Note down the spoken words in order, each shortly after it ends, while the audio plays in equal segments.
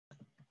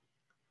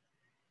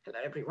Hello,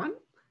 everyone.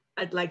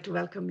 I'd like to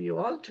welcome you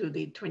all to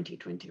the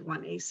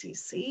 2021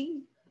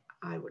 ACC.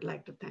 I would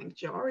like to thank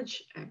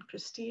George and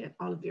Christy and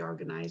all of the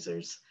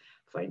organizers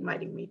for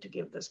inviting me to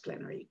give this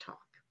plenary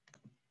talk.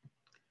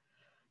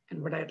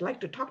 And what I'd like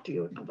to talk to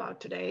you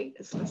about today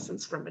is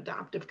lessons from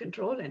adaptive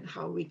control and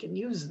how we can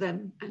use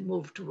them and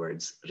move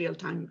towards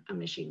real-time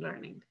machine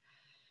learning.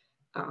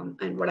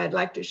 And what I'd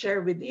like to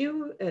share with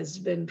you has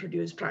been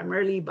produced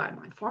primarily by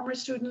my former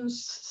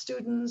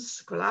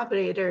students,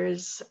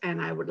 collaborators, and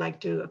I would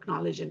like to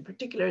acknowledge in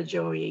particular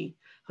Joey,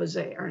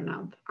 Jose,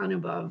 Arnab,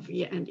 Anubhav,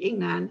 and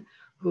Ignan,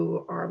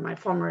 who are my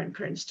former and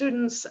current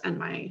students, and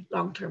my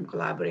long-term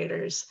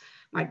collaborators,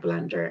 Mike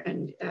Blender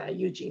and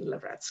Eugene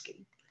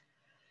Lavretsky.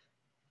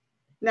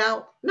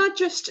 Now, not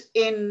just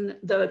in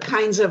the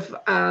kinds of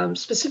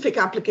specific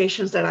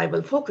applications that I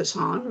will focus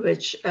on,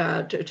 which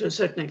to a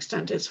certain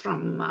extent is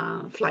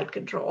from flight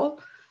control,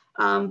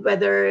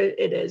 whether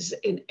it is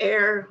in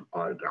air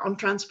or ground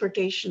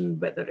transportation,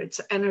 whether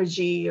it's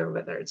energy or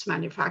whether it's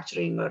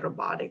manufacturing or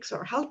robotics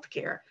or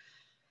healthcare.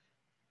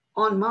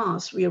 En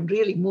masse, we are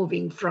really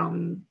moving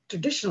from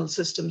traditional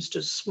systems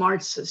to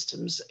smart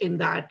systems in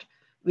that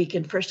we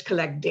can first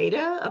collect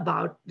data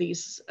about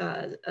these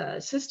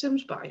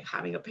systems by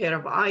having a pair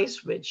of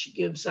eyes, which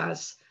gives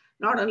us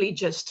not only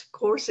just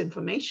coarse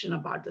information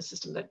about the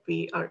system that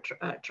we are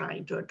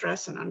trying to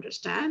address and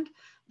understand,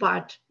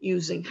 but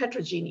using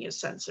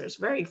heterogeneous sensors,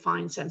 very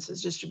fine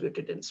sensors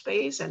distributed in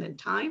space and in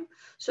time,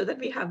 so that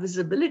we have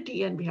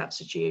visibility and we have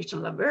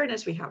situational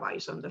awareness, we have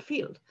eyes on the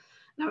field.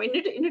 Now,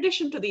 in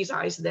addition to these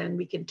eyes, then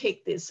we can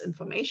take this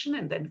information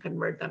and then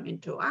convert them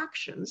into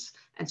actions.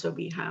 And so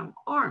we have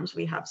arms,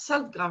 we have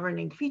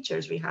self-governing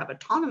features, we have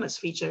autonomous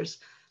features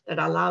that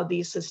allow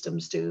these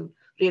systems to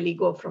really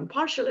go from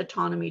partial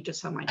autonomy to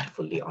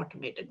fully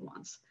automated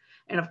ones.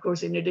 And of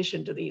course, in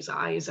addition to these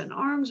eyes and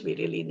arms, we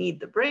really need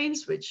the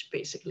brains, which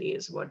basically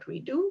is what we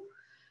do,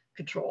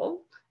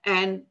 control.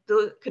 And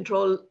the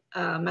control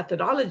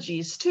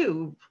methodologies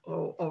too,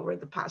 over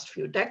the past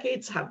few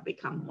decades have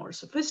become more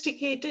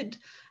sophisticated,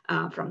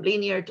 from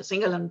linear to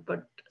single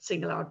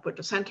output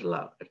to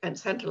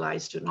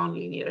centralized to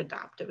nonlinear,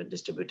 adaptive and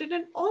distributed.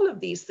 And all of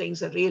these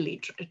things are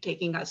really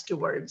taking us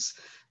towards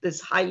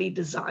this highly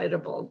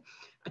desirable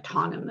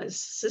autonomous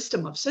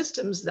system of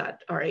systems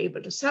that are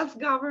able to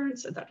self-govern,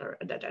 so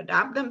that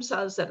adapt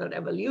themselves, that are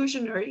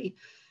evolutionary.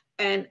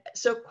 And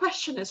so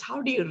question is,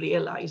 how do you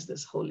realize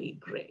this holy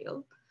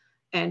grail?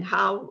 And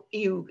how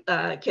you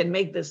can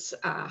make this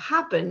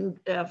happen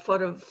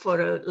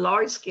for a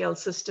large-scale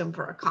system,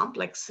 for a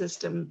complex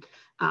system,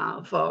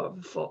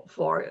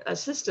 for a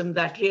system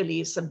that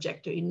really is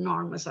subject to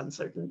enormous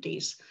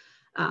uncertainties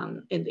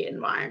in the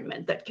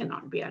environment that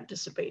cannot be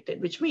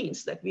anticipated, which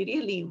means that we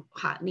really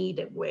need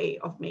a way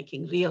of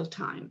making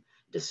real-time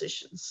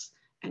decisions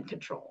and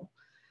control.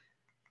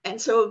 And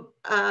so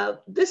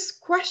this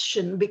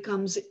question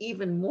becomes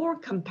even more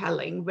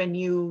compelling when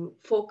you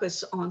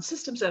focus on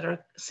systems that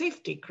are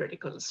safety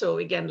critical. So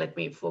again, let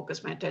me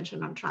focus my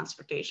attention on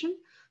transportation.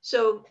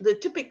 So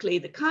typically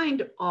the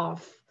kind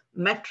of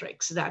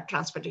metrics that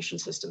transportation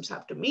systems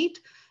have to meet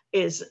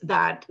is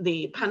that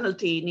the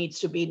penalty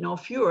needs to be no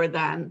fewer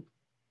than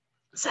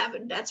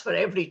 7 deaths for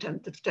every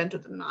 10 to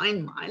the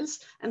 9 miles.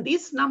 And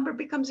this number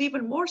becomes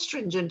even more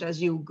stringent as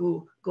you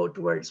go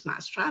towards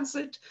mass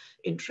transit.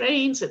 In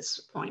trains,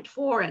 it's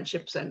 0.4, and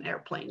ships and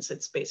airplanes,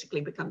 it's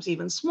basically becomes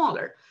even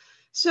smaller.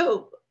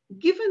 So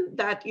given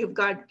that you've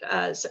got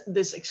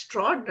this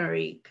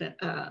extraordinary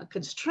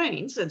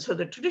constraints, and so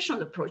the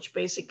traditional approach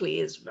basically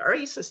is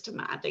very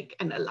systematic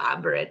and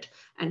elaborate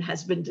and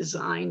has been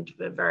designed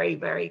very,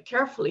 very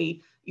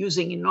carefully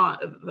using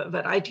a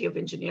variety of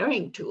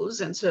engineering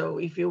tools. And so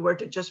if you were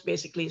to just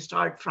basically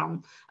start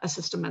from a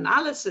system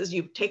analysis,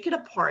 you take it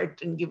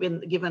apart, and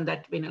given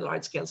that in a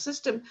large scale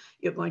system,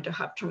 you're going to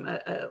have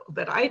a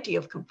variety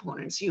of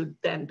components. You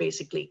then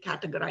basically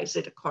categorize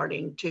it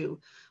according to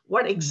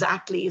what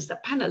exactly is the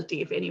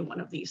penalty if any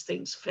one of these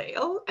things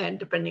fail. And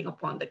depending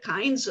upon the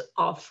kinds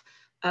of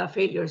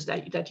failures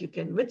that you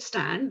can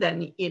withstand,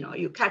 then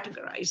you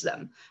categorize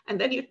them. And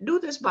then you do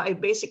this by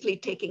basically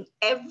taking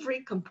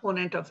every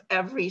component of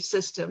every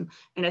system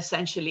and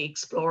essentially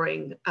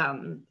exploring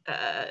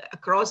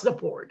across the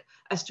board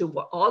as to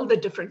all the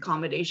different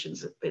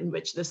combinations in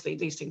which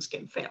these things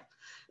can fail.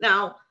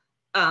 Now,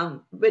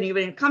 when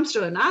it comes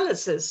to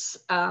analysis,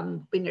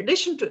 in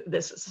addition to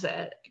this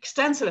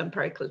extensive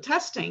empirical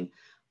testing,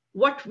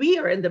 what we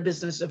are in the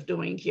business of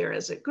doing here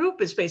as a group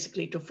is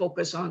basically to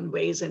focus on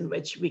ways in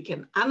which we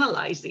can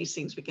analyze these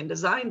things. We can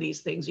design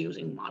these things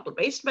using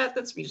model-based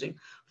methods, using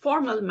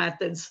formal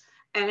methods,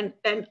 and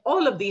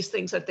all of these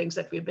things are things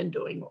that we've been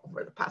doing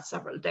over the past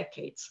several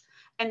decades.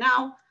 And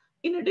now,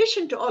 in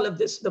addition to all of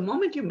this, the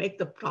moment you make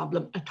the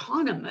problem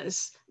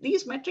autonomous,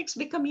 these metrics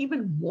become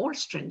even more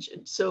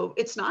stringent. So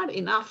it's not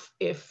enough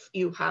if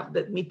you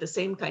meet the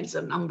same kinds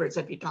of numbers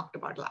that we talked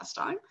about last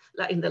time,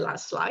 in the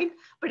last slide,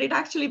 but it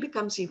actually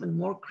becomes even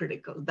more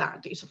critical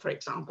that, so for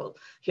example,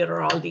 here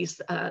are all these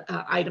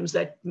items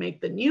that make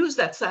the news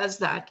that says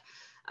that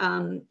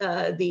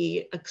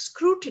the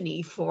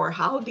scrutiny for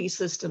how these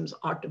systems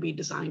ought to be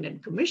designed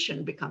and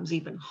commissioned becomes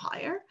even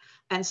higher.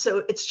 And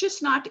so it's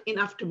just not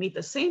enough to meet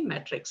the same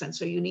metrics. And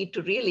so you need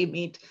to really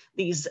meet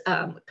these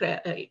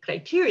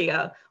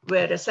criteria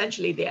where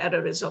essentially the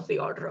error is of the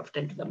order of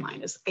 10 to the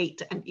minus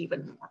 8 and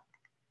even more.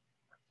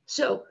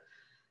 So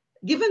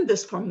given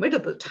this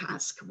formidable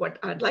task, what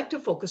I'd like to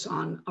focus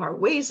on are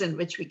ways in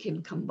which we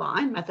can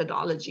combine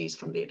methodologies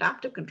from the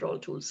adaptive control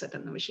toolset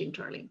and the machine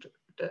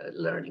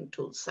learning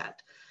toolset.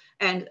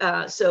 And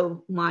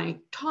so my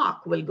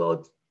talk will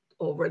go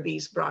over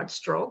these broad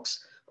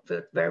strokes,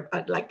 where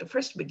I'd like to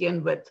first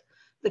begin with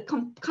the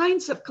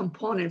kinds of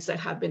components that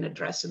have been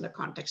addressed in the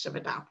context of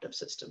adaptive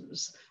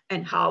systems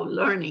and how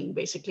learning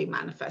basically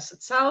manifests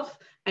itself,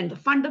 and the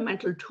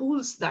fundamental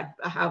tools that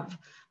have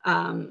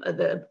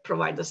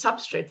provide the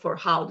substrate for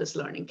how this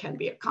learning can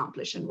be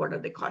accomplished and what are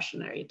the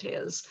cautionary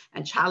tales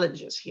and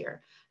challenges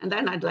here. And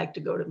then I'd like to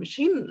go to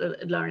machine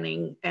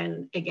learning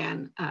and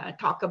again,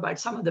 talk about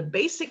some of the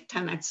basic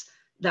tenets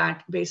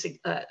that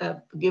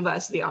give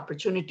us the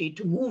opportunity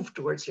to move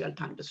towards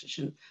real-time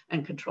decision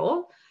and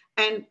control.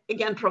 And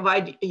again,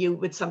 provide you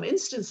with some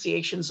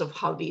instantiations of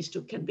how these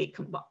two can be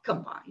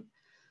combined.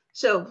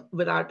 So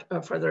without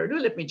further ado,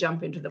 let me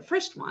jump into the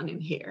first one in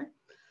here.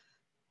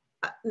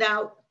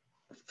 Now,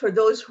 for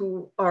those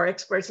who are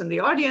experts in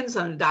the audience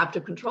on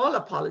adaptive control,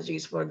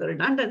 apologies for the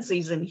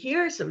redundancies in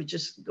here. So we're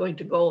just going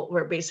to go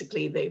over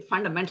basically the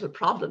fundamental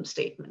problem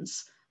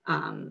statements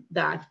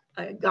that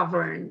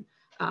govern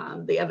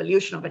the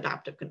evolution of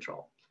adaptive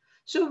control.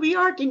 So we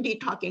are indeed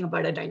talking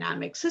about a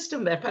dynamic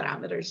system where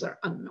parameters are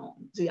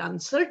unknown. The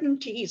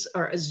uncertainties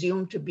are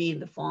assumed to be in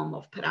the form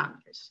of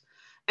parameters.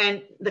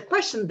 And the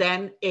question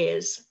then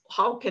is,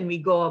 how can we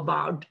go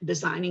about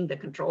designing the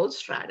control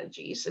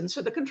strategies? And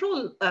so the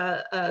control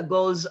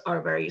goals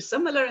are very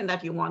similar in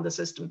that you want the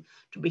system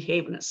to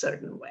behave in a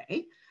certain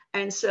way.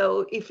 And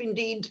so if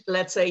indeed,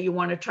 let's say you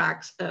want to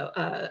track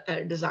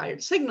a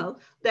desired signal,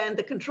 then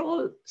the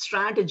control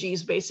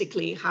strategies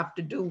basically have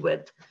to do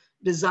with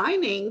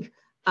designing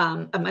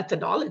a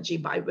methodology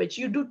by which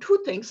you do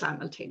two things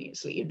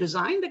simultaneously. You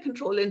design the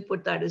control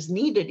input that is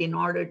needed in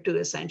order to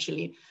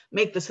essentially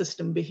make the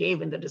system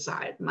behave in the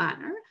desired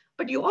manner,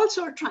 but you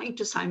also are trying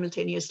to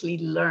simultaneously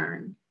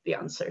learn the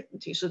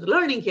uncertainty. So the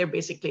learning here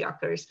basically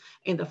occurs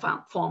in the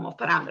form of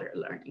parameter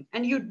learning.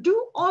 And you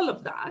do all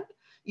of that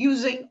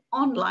using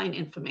online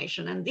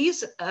information. And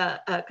these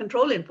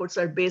control inputs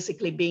are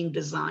basically being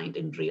designed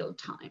in real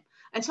time.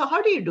 And so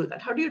how do you do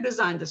that? How do you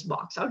design this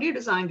box? How do you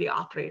design the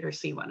operator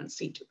C1 and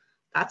C2?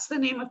 That's the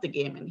name of the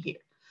game in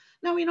here.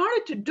 Now, in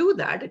order to do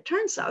that, it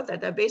turns out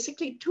that there are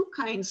basically two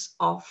kinds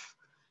of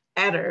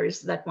errors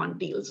that one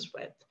deals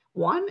with.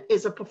 One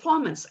is a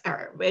performance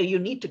error where you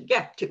need to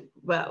get to,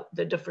 well,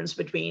 the difference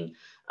between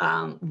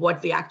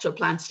what the actual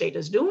plant state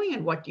is doing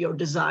and what your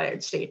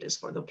desired state is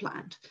for the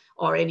plant,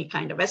 or any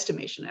kind of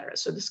estimation error.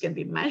 So this can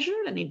be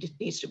measured and it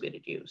needs to be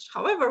reduced.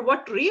 However,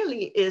 what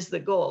really is the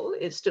goal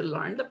is to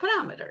learn the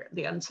parameter,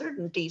 the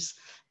uncertainties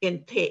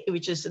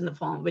which is in the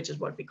form, which is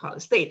what we call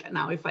as theta.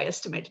 Now, if I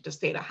estimate it as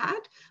theta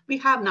hat, we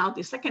have now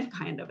the second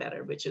kind of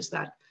error, which is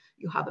that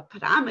you have a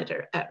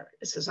parameter error.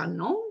 This is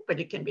unknown, but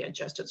it can be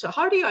adjusted. So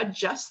how do you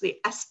adjust the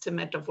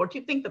estimate of what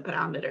you think the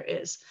parameter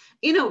is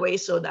in a way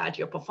so that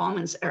your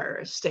performance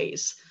error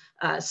stays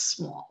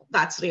small?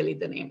 That's really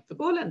the name of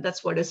the goal. And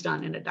that's what is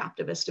done in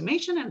adaptive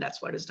estimation. And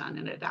that's what is done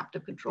in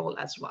adaptive control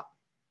as well.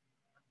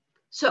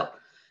 So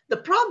the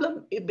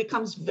problem, it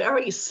becomes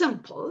very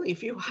simple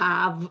if you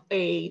have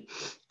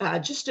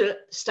just a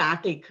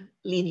static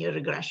linear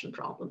regression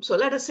problem. So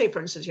let us say, for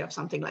instance, you have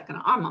something like an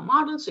ARMA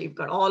model. So you've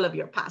got all of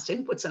your past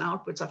inputs and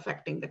outputs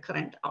affecting the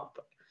current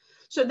output.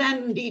 So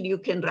then indeed you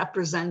can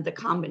represent the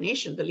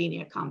combination, the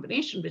linear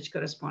combination, which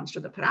corresponds to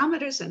the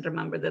parameters. And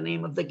remember, the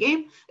name of the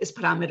game is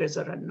parameters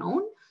are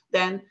unknown.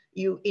 Then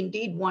you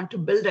indeed want to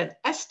build an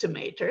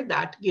estimator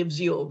that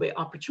gives you an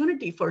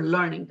opportunity for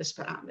learning this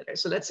parameter.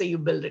 So let's say you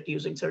build it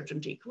using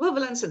certainty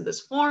equivalence in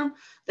this form,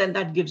 then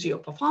that gives you a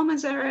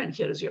performance error, and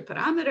here is your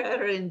parameter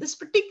error. In this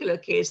particular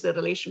case, the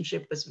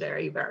relationship is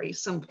very, very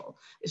simple.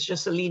 It's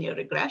just a linear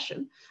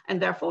regression.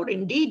 And therefore,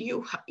 indeed,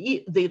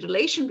 the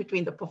relation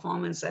between the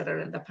performance error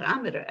and the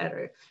parameter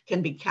error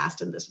can be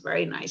cast in this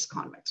very nice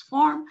convex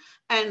form.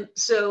 And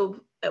so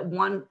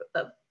one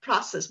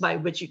process by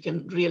which you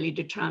can really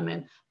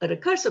determine a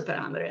recursive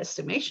parameter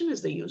estimation is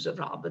the use of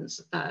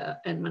Robbins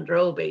and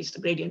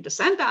Monroe-based gradient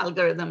descent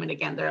algorithm. And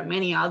again, there are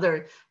many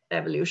other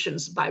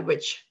evolutions by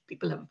which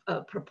people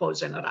have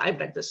proposed and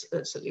arrived at this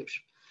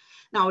solution.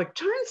 Now, it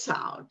turns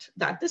out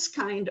that this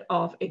kind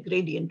of a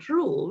gradient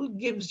rule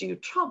gives you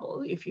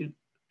trouble if you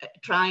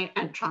try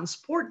and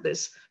transport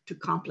this to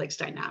complex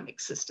dynamic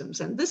systems.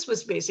 And this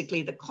was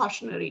basically the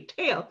cautionary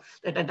tale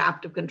that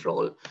adaptive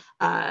control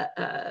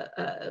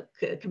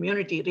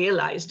community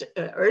realized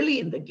early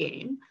in the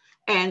game.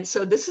 And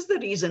so this is the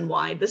reason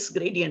why this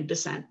gradient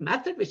descent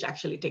method, which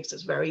actually takes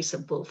this very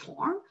simple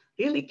form,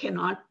 really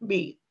cannot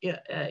be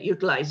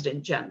utilized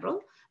in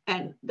general.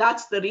 And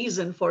that's the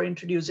reason for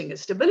introducing a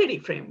stability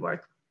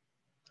framework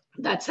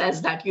that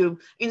says that you,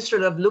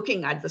 instead of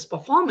looking at this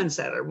performance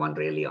error, one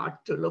really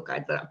ought to look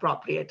at the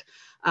appropriate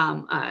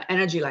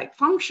energy-like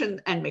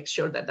function and make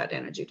sure that that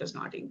energy does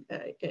not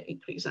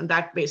increase. And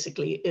that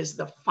basically is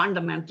the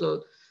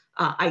fundamental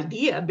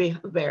idea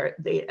where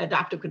the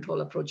adaptive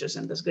control approaches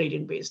and this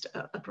gradient-based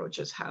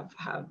approaches have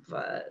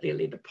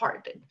really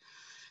departed.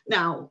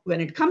 Now,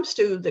 when it comes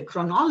to the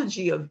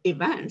chronology of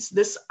events,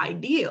 this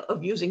idea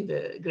of using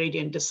the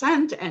gradient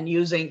descent and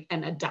using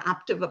an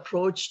adaptive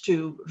approach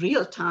to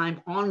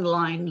real-time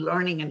online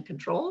learning and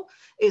control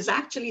is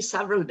actually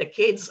several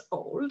decades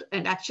old.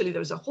 And actually, there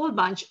was a whole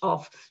bunch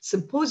of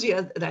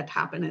symposia that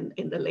happened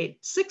in the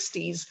late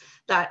 60s,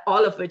 that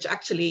all of which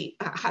actually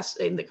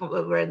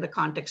were in the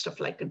context of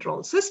flight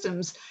control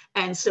systems.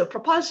 And so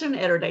propulsion,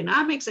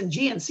 aerodynamics, and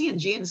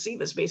GNC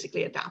was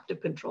basically adaptive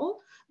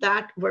control,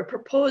 that were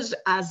proposed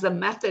as the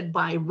method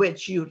by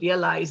which you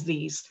realize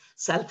these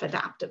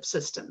self-adaptive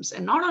systems.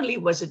 And not only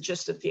was it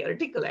just a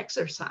theoretical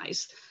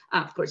exercise,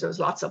 of course, there was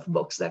lots of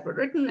books that were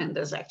written, and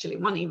there's actually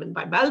one even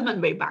by Bellman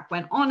way back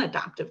when on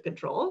adaptive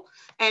control.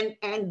 And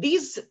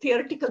these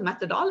theoretical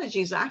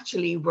methodologies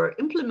actually were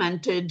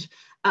implemented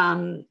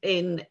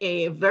in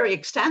a very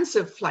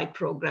extensive flight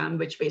program,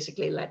 which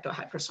basically led to a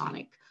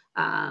hypersonic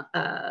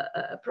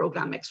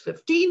program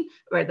X-15,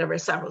 where there were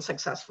several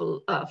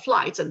successful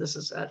flights, and this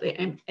is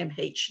the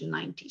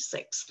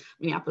MH-96,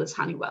 Minneapolis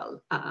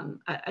Honeywell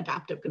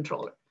adaptive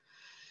controller.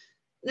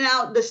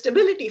 Now, the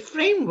stability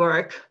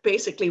framework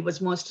basically was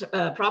most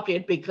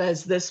appropriate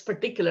because this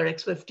particular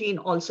X-15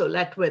 also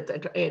led with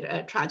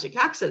a tragic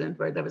accident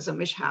where there was a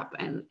mishap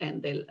and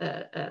they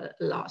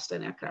lost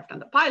an aircraft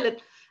and the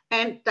pilot.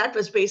 And that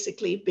was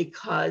basically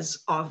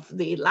because of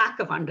the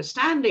lack of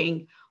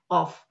understanding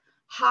of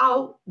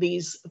how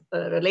these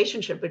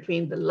relationship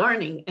between the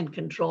learning and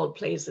control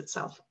plays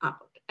itself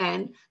out.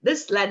 And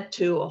this led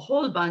to a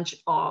whole bunch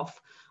of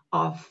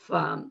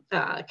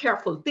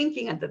careful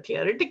thinking at the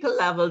theoretical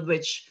level,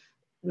 which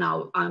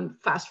now I'm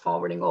fast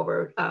forwarding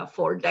over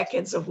 4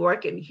 decades of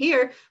work in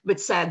here, which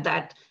said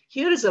that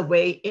here is a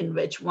way in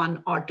which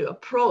one ought to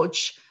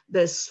approach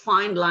this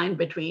fine line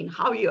between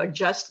how you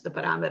adjust the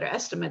parameter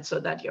estimate so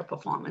that your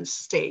performance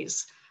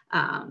stays,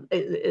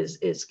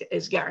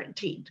 is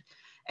guaranteed.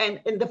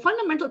 And the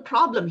fundamental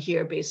problem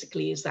here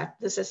basically is that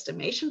this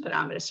estimation,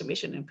 parameter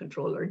estimation and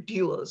control are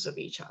duals of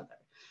each other.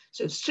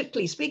 So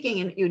strictly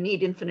speaking, you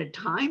need infinite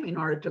time in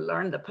order to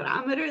learn the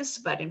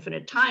parameters, but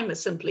infinite time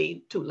is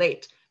simply too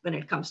late when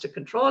it comes to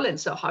control. And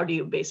so how do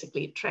you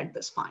basically tread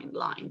this fine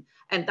line?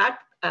 And that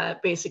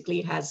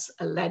basically has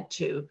led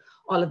to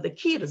all of the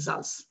key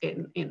results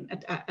in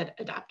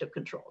adaptive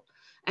control.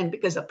 And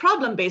because the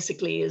problem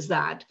basically is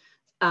that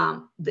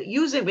when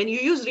you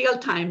use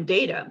real-time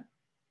data,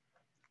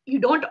 you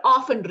don't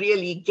often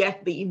really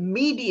get the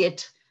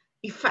immediate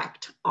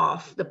effect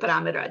of the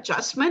parameter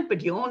adjustment,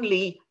 but you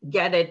only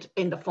get it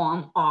in the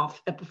form of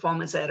a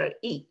performance error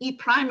E. E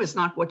prime is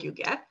not what you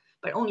get,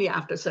 but only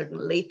after certain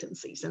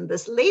latencies. And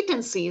this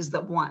latency is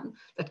the one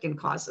that can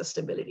cause a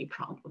stability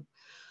problem.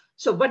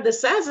 So what this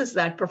says is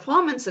that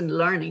performance and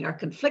learning are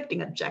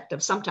conflicting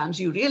objectives. Sometimes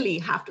you really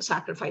have to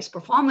sacrifice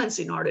performance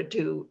in order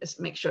to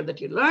make sure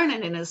that you learn.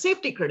 And in a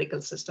safety critical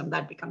system,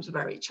 that becomes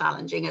very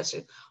challenging as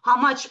to how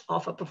much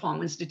of a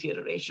performance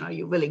deterioration are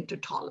you willing to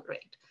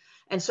tolerate.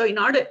 And so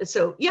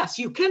so yes,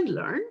 you can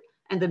learn.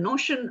 And the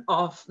notion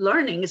of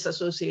learning is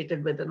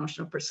associated with the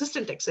notion of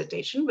persistent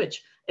excitation,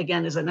 which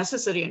again is a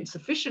necessary and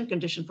sufficient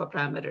condition for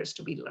parameters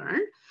to be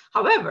learned.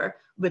 However,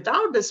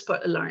 without this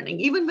learning,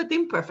 even with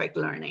imperfect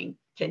learning,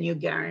 can you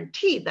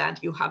guarantee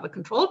that you have a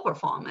control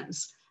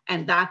performance?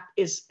 And that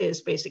is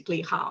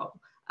basically how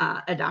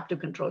adaptive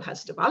control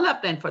has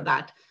developed. And for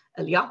that,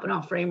 a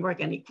Lyapunov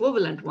framework and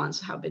equivalent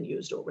ones have been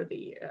used over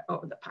the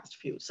past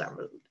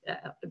several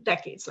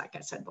decades, like I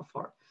said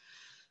before.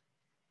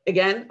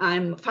 Again,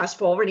 I'm fast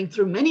forwarding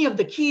through many of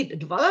the key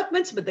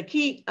developments, but the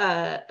key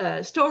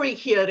story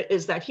here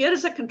is that here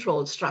is a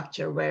control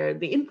structure where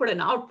the input and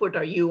output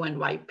are U and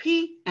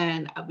YP,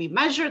 and we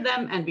measure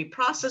them and we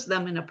process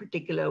them in a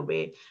particular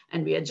way,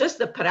 and we adjust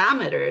the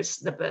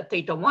parameters, the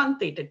theta 1,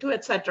 theta 2,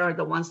 et cetera, are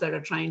the ones that are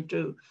trying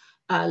to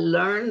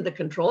learn the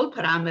control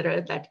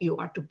parameter that you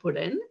are to put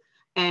in.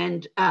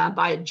 And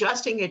by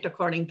adjusting it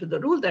according to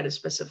the rule that is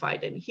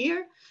specified in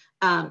here,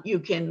 you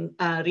can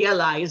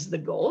realize the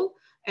goal.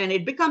 And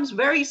it becomes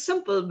very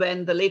simple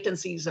when the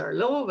latencies are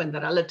low, when the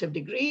relative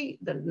degree,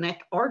 the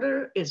net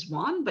order is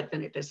 1, but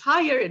when it is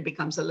higher, it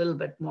becomes a little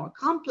bit more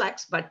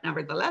complex. But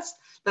nevertheless,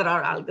 there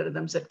are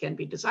algorithms that can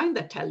be designed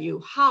that tell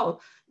you how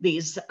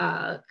these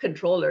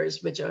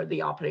controllers, which are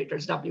the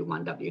operators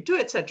W1, W2,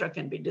 et cetera,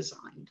 can be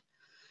designed.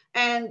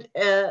 And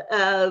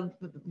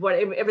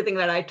everything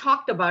that I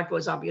talked about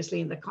was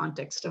obviously in the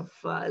context of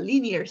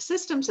linear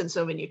systems. And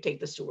so when you take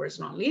this towards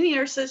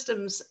nonlinear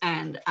systems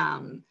and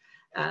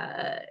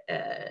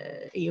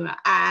you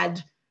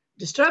add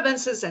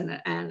disturbances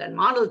and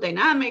model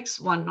dynamics,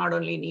 one not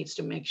only needs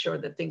to make sure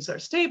that things are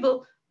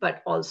stable,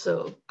 but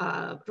also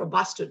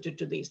robust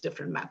to these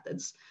different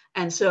methods.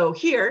 And so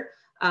here,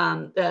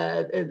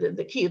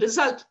 the key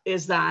result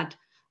is that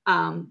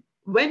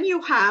when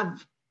you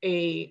have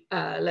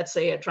let's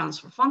say a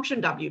transfer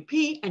function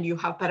WP, and you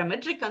have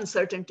parametric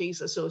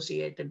uncertainties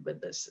associated with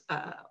this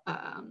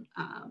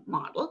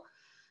model.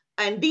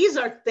 And these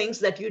are things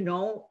that you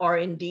know are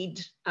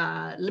indeed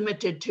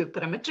limited to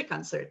parametric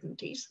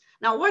uncertainties.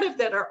 Now, what if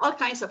there are all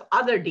kinds of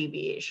other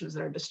deviations?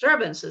 There are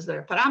disturbances, there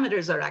are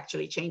parameters that are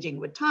actually changing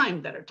with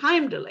time, there are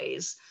time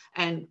delays.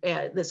 And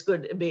this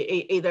could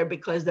be either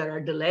because there are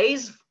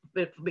delays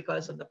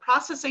because of the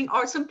processing,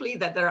 or simply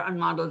that there are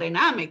unmodeled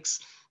dynamics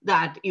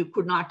that you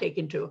could not take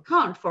into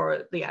account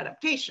for the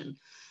adaptation.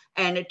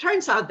 And it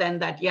turns out then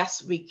that,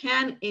 yes, we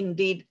can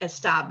indeed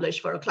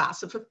establish for a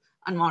class of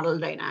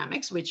unmodeled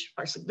dynamics, which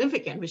are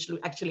significant, which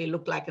actually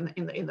look like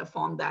in the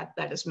form that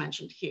is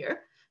mentioned here,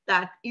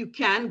 that you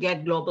can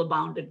get global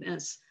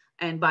boundedness,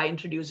 and by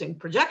introducing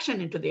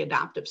projection into the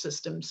adaptive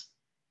systems,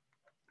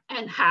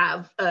 and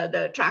have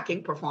the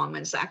tracking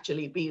performance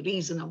actually be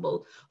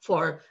reasonable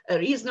for a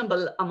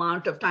reasonable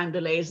amount of time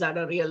delays that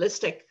are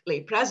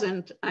realistically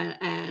present,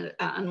 and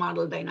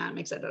unmodeled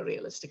dynamics that are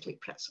realistically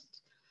present.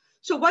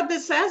 So what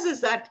this says is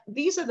that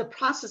these are the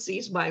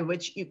processes by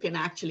which you can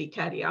actually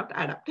carry out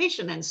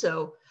adaptation. And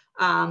so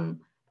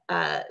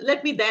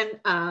let me then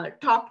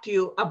talk to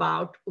you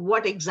about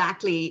what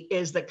exactly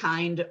is the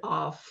kind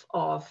of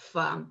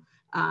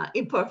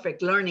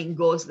imperfect learning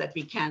goals that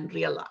we can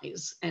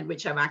realize, and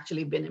which have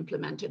actually been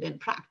implemented in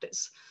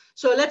practice.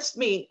 So let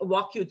me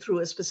walk you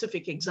through a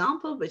specific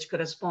example which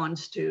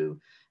corresponds to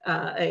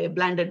a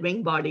blended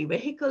wing body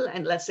vehicle.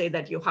 And let's say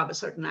that you have a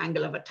certain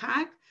angle of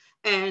attack,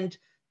 and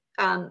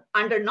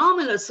under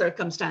nominal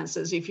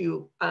circumstances, if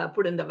you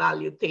put in the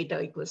value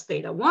theta equals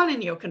theta 1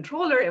 in your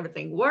controller,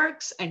 everything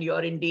works, and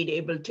you're indeed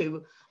able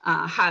to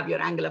have your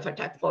angle of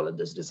attack follow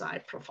this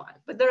desired profile.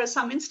 But there are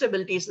some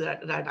instabilities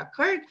that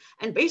occurred,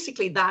 and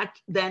basically that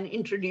then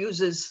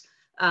introduces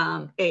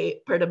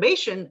a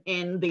perturbation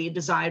in the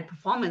desired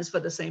performance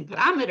for the same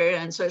parameter.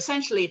 And so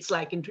essentially it's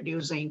like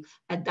introducing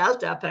a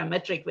delta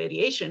parametric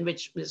variation,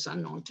 which is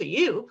unknown to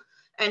you.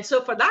 And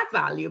so for that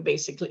value,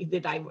 basically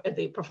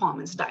the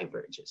performance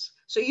diverges.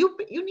 So you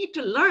need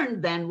to learn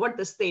then what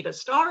this theta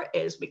star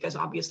is, because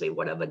obviously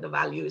whatever the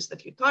value is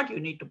that you thought you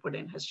need to put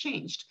in has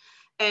changed.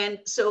 And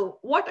so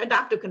what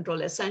adaptive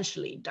control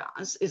essentially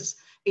does is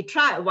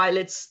while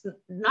it's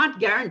not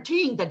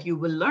guaranteeing that you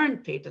will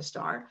learn theta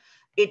star,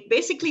 it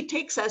basically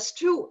takes us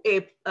to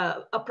a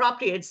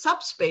appropriate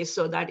subspace,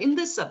 so that in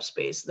this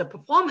subspace, the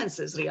performance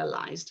is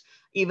realized,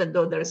 even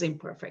though there's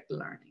imperfect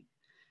learning.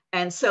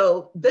 And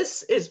so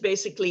this is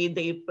basically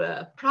the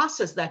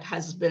process that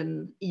has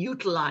been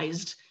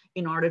utilized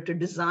in order to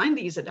design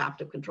these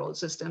adaptive control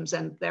systems.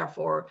 And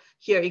therefore,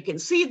 here you can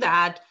see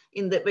that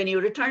when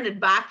you return it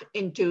back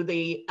into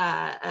the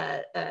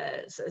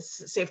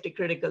safety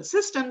critical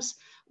systems,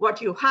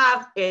 what you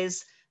have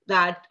is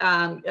that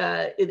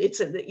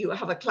you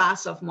have a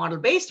class of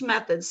model-based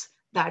methods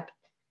that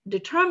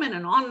determine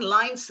an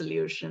online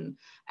solution,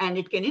 and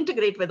it can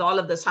integrate with all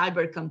of the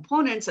cyber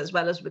components as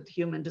well as with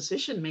human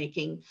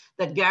decision-making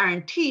that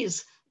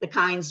guarantees the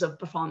kinds of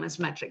performance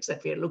metrics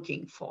that we are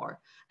looking for.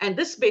 And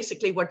this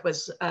basically what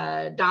was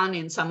done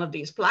in some of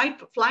these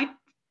flight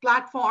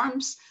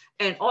platforms,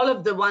 and all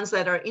of the ones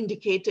that are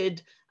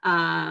indicated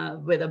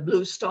with a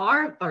blue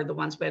star are the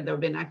ones where there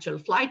have been actual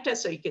flight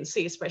tests. So you can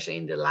see, especially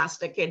in the last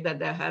decade, that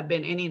there have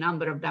been any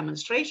number of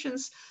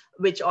demonstrations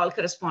which all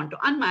correspond to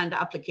unmanned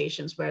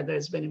applications where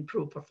there's been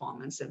improved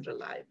performance and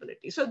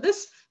reliability. So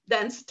this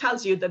then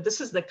tells you that this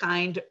is the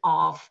kind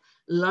of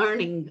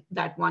learning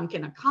that one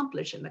can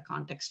accomplish in the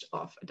context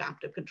of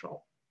adaptive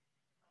control.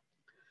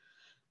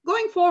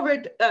 Going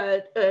forward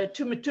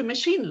to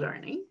machine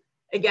learning,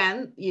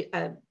 again,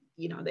 the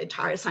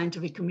entire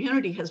scientific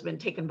community has been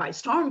taken by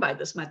storm by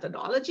this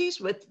methodologies,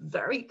 with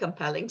very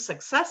compelling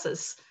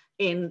successes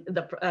in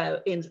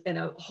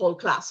a whole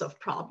class of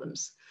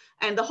problems.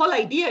 And the whole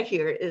idea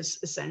here is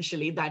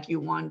essentially that you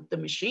want the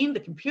machine,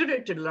 the computer,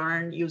 to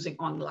learn using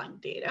online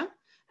data.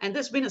 And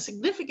there's been a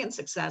significant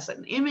success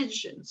in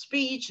image and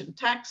speech and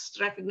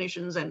text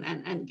recognitions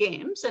and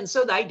games. And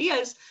so the idea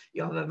is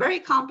you have a very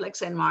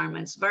complex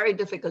environment, it's very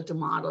difficult to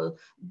model,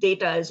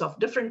 data is of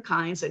different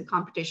kinds, and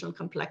computational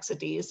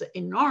complexity is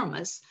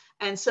enormous.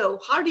 And so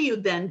how do you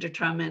then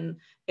determine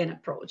an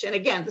approach? And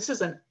again, this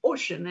is an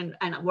ocean,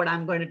 and what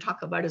I'm going to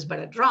talk about is but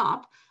a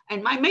drop.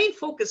 And my main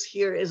focus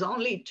here is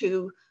only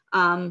to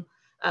carve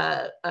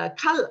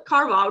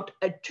out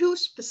two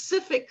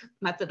specific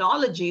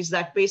methodologies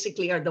that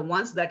basically are the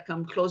ones that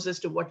come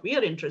closest to what we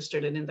are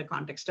interested in the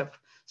context of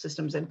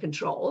systems and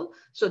control,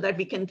 so that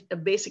we can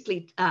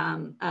basically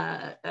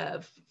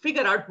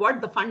figure out what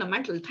the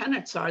fundamental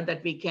tenets are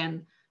that we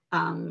can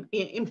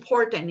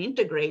import and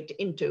integrate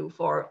into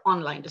for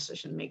online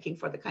decision making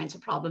for the kinds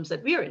of problems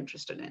that we are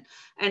interested in.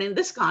 And in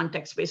this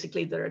context,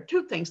 basically, there are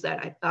two things that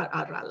I thought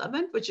are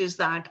relevant, which is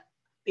that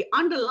the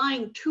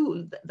underlying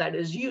tool that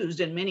is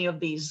used in many of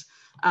these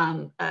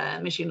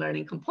machine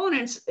learning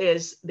components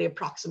is the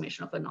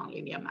approximation of a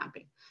nonlinear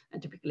mapping.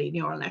 And typically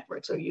neural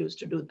networks are used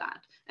to do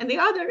that. And the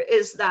other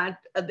is that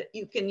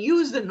you can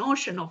use the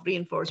notion of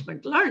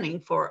reinforcement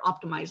learning for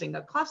optimizing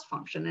a cost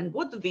function. And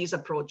both of these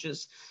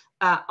approaches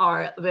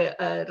are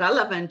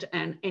relevant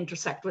and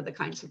intersect with the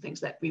kinds of things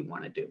that we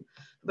want to do.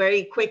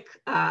 Very quick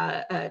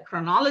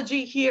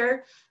chronology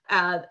here.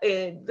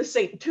 The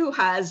SATE2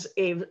 has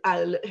a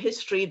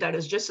history that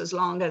is just as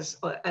long as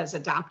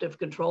adaptive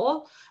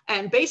control.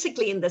 And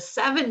basically in the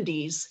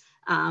 70s,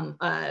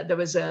 there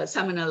was a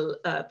seminal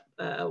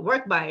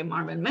work by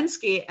Marvin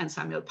Minsky and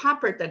Samuel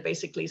Papert that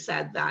basically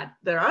said that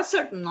there are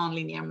certain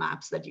nonlinear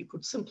maps that you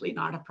could simply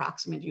not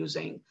approximate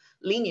using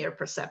linear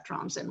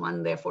perceptrons, and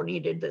one therefore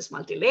needed this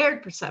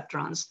multi-layered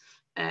perceptrons.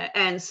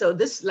 And so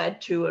this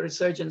led to a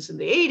resurgence in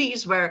the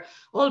 80s where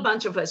a whole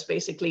bunch of us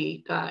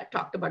basically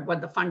talked about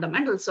what the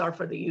fundamentals are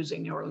for the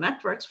using neural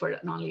networks for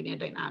nonlinear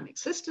dynamic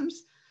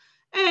systems.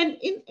 And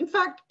in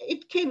fact,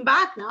 it came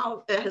back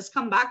now, it has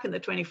come back in the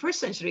 21st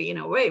century in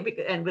a way,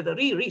 and with a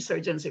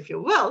resurgence, if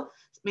you will,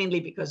 mainly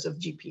because of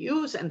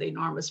GPUs and the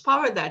enormous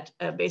power that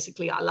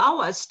basically allow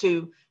us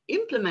to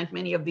implement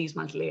many of these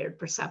multi-layered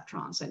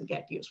perceptrons and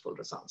get useful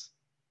results.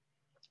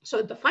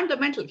 So the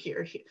fundamental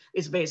here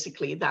is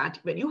basically that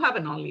when you have a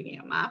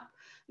nonlinear map,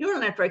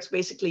 neural networks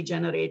basically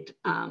generate,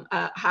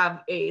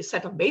 have a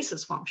set of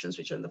basis functions,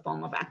 which are in the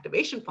form of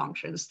activation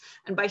functions.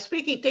 And by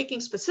taking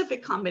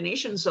specific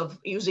combinations of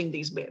using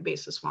these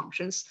basis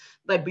functions,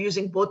 by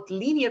using both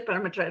linear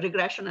parameter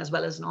regression as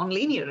well as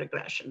nonlinear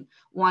regression,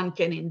 one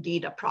can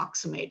indeed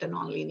approximate a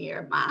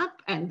nonlinear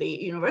map. And the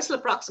universal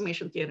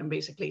approximation theorem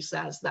basically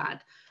says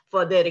that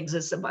for there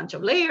exists a bunch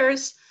of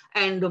layers,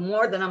 and the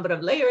more the number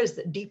of layers,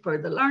 the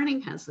deeper the learning,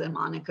 hence the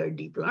moniker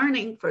deep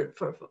learning for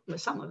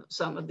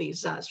some of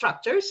these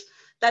structures.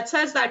 That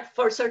says that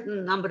for a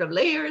certain number of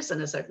layers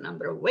and a certain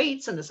number of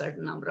weights and a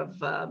certain number of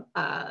the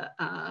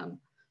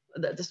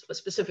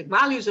specific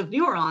values of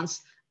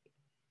neurons,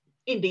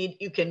 indeed,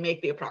 you can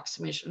make the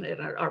approximation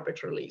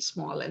arbitrarily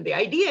small. And the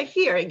idea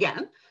here,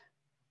 again,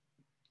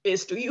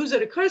 is to use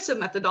a recursive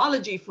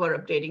methodology for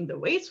updating the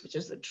weights, which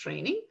is the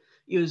training,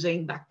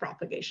 using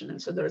backpropagation. And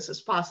so there's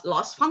this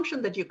loss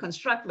function that you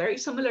construct very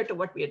similar to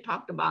what we had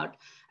talked about,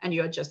 and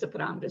you adjust the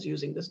parameters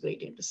using this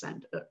gradient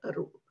descent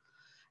rule.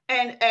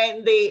 And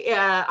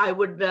I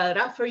would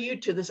refer you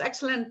to this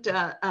excellent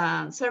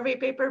survey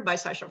paper by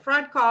Sasha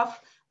Fradkov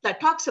that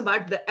talks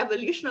about the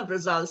evolution of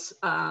results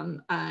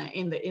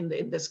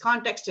in this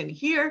context in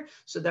here.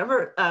 So there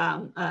were,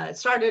 it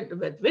started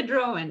with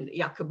Vidro and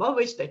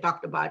Jakubowicz. They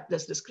talked about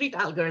this discrete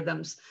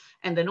algorithms,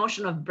 and the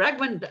notion of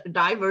Bregman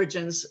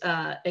divergence,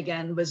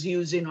 again, was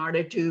used in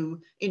order to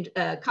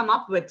come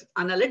up with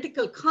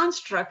analytical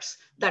constructs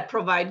that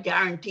provide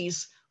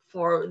guarantees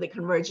for the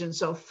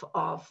convergence of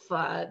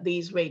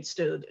these weights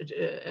to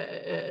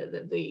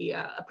the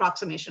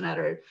approximation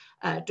error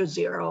to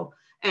zero.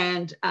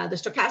 And the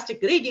stochastic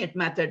gradient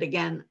method,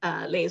 again,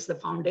 lays the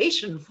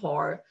foundation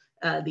for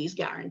these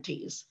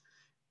guarantees.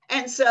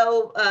 And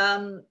so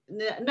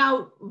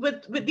now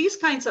with these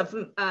kinds of,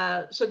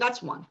 so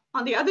that's one.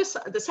 On the other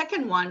side, the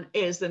second one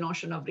is the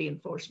notion of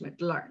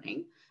reinforcement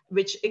learning,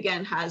 which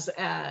again has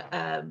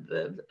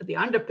the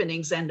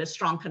underpinnings and the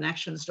strong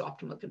connections to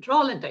optimal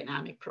control and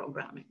dynamic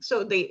programming.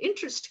 So the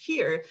interest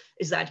here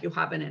is that you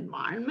have an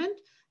environment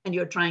and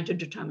you're trying to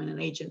determine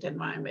an agent.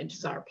 Environment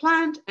is our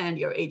plant and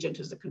your agent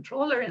is the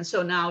controller. And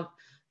so now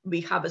we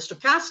have a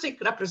stochastic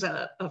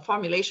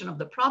formulation of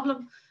the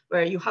problem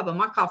where you have a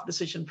Markov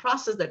decision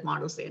process that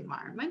models the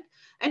environment.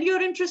 And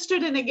you're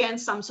interested in, again,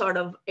 some sort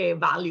of a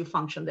value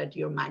function that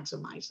you're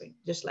maximizing,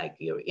 just like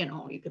you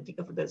can think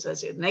of this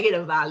as a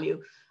negative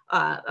value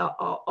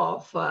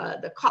of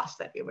the cost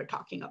that we were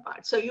talking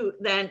about. So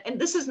and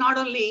this is not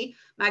only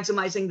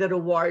maximizing the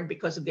reward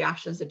because of the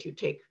actions that you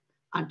take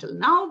until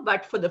now,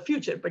 but for the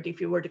future. But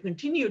if you were to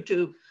continue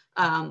to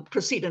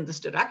proceed in this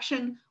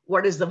direction,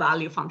 what is the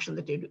value function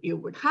that you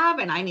would have?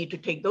 And I need to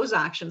take those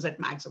actions that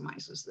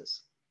maximizes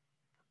this.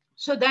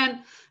 So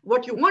then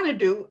what you want to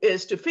do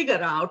is to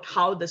figure out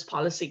how this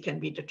policy can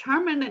be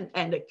determined,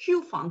 and a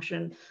Q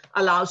function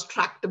allows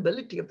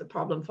tractability of the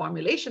problem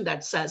formulation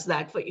that says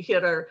that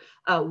here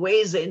are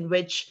ways in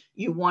which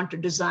you want to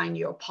design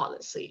your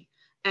policy.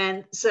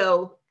 And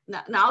so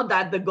now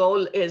that the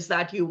goal is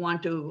that you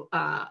want to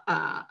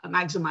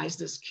maximize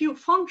this Q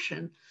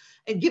function,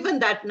 and given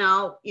that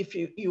now, if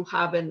you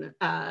have an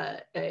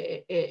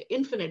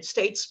infinite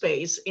state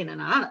space in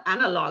an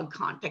analog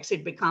context,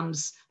 it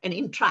becomes an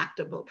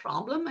intractable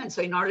problem. And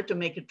so in order to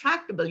make it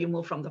tractable, you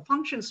move from the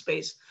function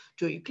space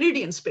to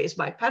Euclidean space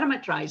by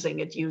parametrizing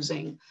it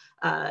using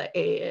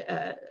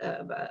parameter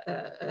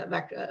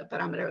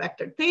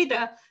vector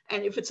theta.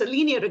 And if it's a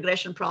linear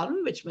regression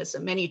problem, which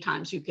many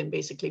times you can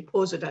basically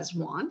pose it as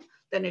one,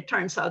 then it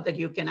turns out that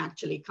you can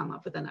actually come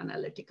up with an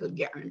analytical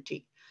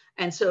guarantee.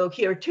 And so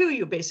here too,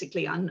 you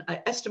basically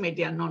estimate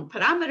the unknown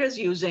parameters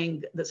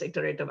using this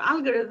iterative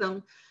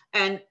algorithm.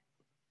 And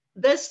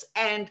this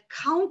and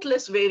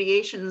countless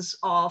variations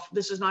of,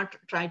 this is not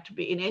trying to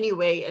be in any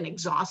way an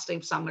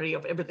exhaustive summary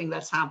of everything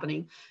that's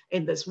happening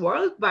in this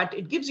world, but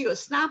it gives you a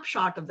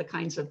snapshot of the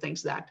kinds of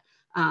things that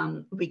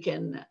we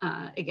can,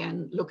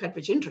 again, look at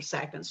which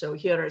intersect. And so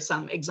here are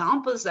some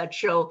examples that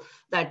show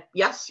that,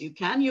 yes, you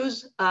can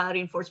use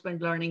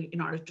reinforcement learning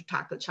in order to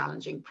tackle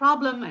challenging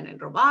problem, and in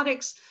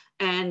robotics,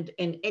 and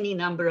in any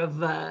number of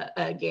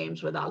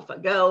games with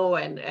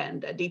AlphaGo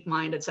and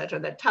DeepMind, et cetera,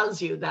 that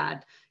tells you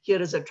that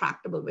here is a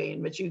tractable way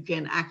in which you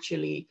can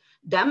actually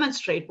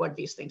demonstrate what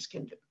these things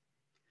can do.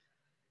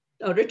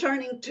 Now,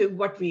 returning to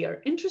what we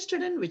are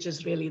interested in, which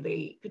is really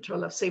the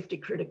control of safety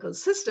critical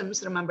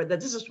systems, remember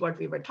that this is what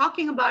we were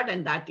talking about,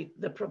 and that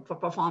the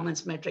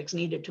performance metrics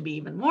needed to be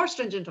even more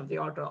stringent, of the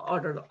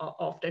order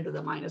of 10 to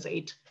the minus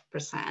 8%.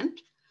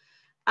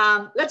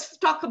 Let's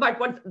talk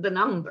about what the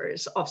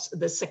numbers of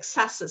the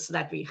successes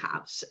that we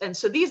have. And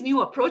so these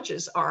new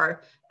approaches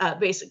are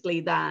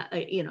basically that,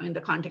 in the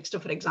context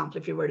of, for example,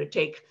 if you were to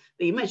take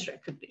the image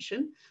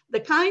recognition, the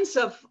kinds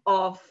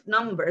of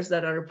numbers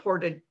that are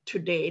reported to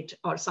date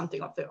are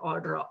something of the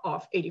order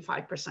of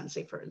 85%,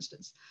 say, for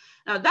instance.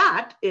 Now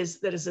there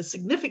is a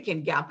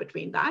significant gap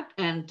between that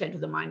and 10 to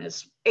the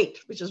minus 8,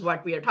 which is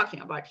what we are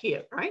talking about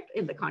here, right?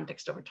 In the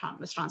context of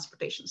autonomous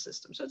transportation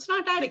system. So it's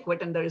not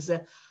adequate, and there is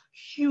a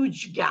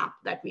huge gap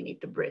that we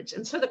need to bridge.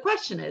 And so the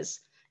question is,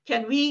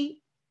 can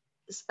we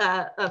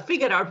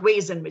figure out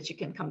ways in which you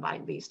can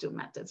combine these two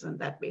methods? And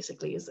that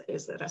basically is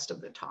the rest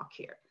of the talk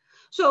here.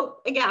 So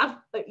again,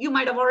 you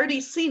might have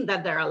already seen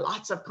that there are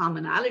lots of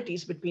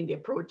commonalities between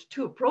the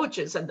two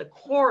approaches at the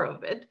core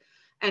of it.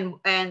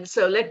 And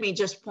so let me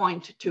just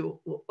point to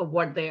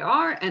what they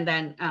are, and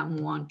then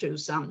move on to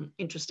some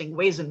interesting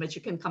ways in which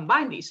you can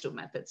combine these two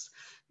methods.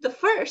 The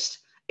first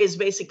is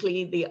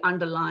basically the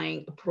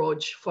underlying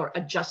approach for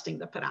adjusting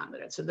the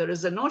parameter. So there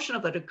is a notion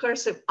of a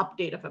recursive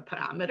update of a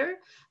parameter,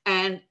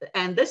 and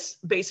this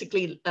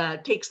basically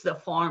takes the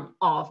form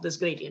of this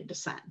gradient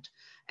descent.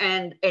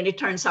 And it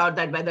turns out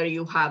that whether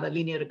you have a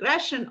linear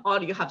regression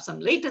or you have some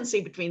latency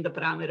between the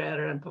parameter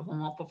error and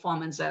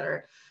performance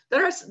error,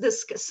 there are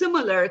this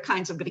similar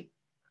kinds of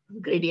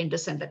gradient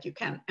descent that you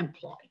can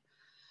employ.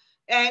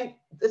 And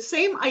the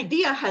same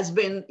idea has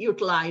been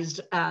utilized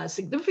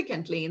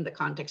significantly in the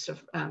context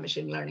of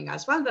machine learning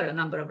as well. There are a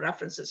number of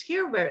references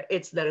here where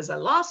there is a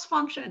loss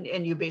function,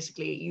 and you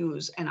basically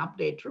use an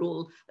update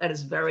rule that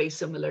is very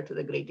similar to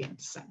the gradient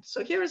descent.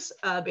 So here's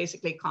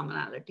basically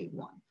commonality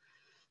one.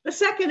 The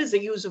second is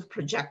the use of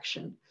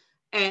projection.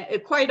 And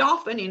quite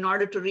often, in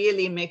order to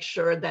really make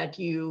sure that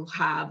you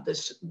have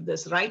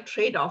this right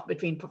trade-off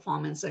between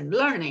performance and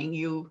learning,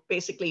 you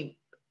basically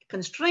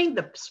constrain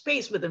the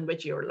space within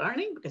which you're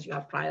learning because you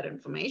have prior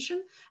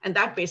information. And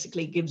that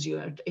basically gives you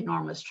an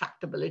enormous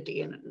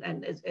tractability,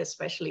 and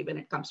especially when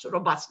it comes to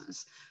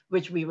robustness,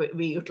 which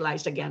we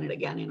utilized again and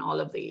again in all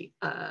of the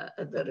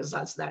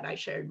results that I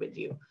shared with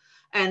you.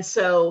 And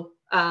so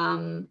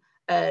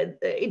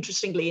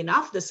interestingly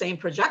enough, the same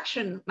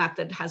projection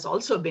method has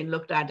also been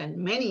looked at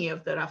in many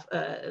of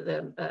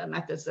the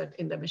methods that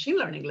in the machine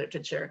learning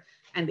literature.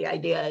 And the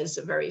idea is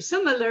very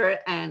similar,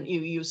 and you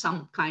use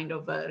some kind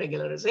of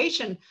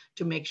regularization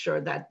to make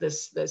sure that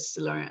this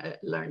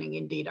learning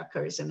indeed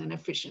occurs in an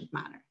efficient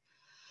manner.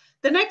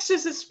 The next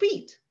is the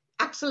speed,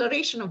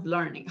 acceleration of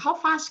learning. How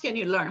fast can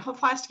you learn? How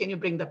fast can you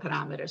bring the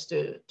parameters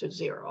to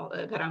zero,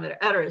 parameter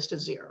errors to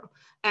zero?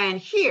 And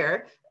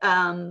here,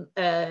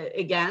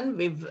 again,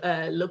 we've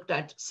looked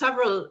at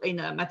several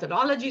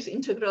methodologies,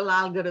 integral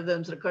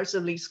algorithms,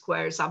 recursive least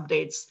squares,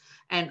 updates,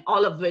 and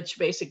all of which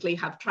basically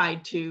have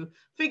tried to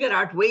figure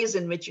out ways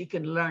in which you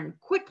can learn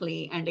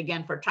quickly. And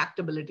again, for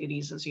tractability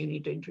reasons, you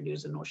need to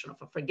introduce the notion of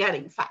a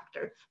forgetting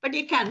factor, but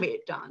it can be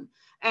done.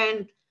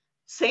 And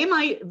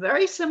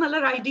very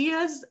similar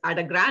ideas,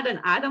 AdaGrad and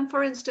Adam,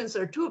 for instance,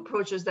 are two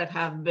approaches that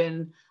have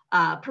been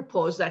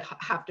proposed that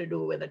have to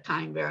do with a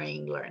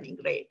time-varying learning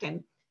rate.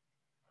 And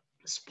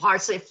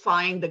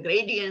sparsifying the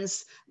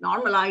gradients,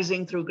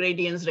 normalizing through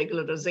gradients,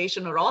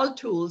 regularization are all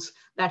tools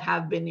that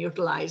have been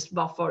utilized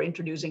for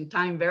introducing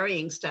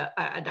time-varying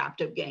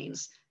adaptive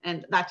gains.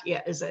 And that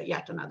is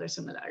yet another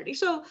similarity.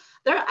 So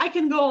there, I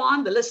can go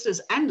on, the list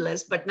is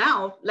endless, but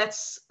now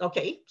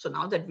so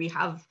now that we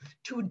have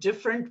two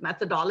different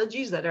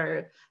methodologies that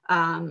are,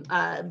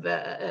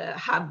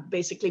 have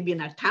basically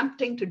been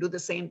attempting to do the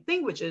same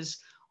thing, which is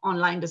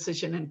online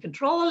decision and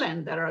control,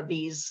 and there are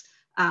these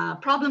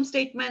problem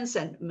statements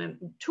and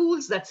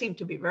tools that seem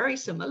to be very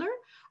similar.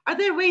 Are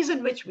there ways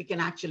in which we can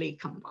actually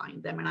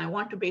combine them? And I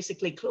want to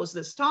basically close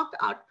this talk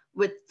out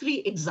with 3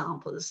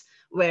 examples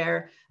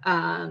where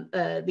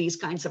these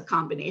kinds of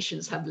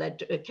combinations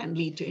can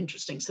lead to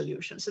interesting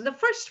solutions. And the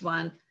first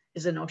one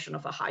is the notion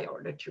of a high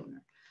order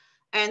tuner.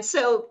 And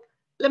so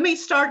let me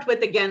start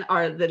with, again,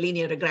 the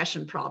linear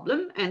regression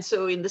problem. And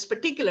so in this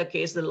particular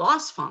case, the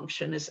loss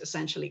function is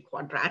essentially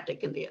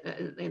quadratic in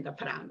the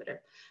parameter.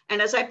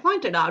 And as I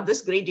pointed out,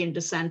 this gradient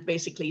descent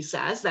basically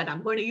says that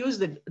I'm going to use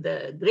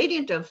the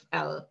gradient of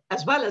L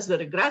as well as the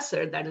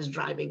regressor that is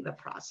driving the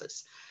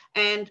process.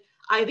 And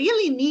I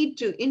really need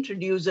to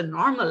introduce a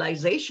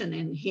normalization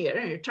in here.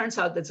 And it turns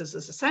out that this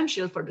is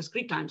essential for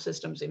discrete time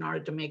systems in order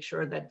to make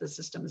sure that the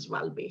system is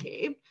well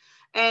behaved.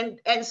 And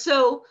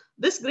so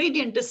this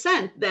gradient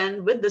descent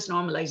then with this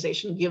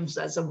normalization gives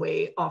us a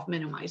way of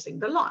minimizing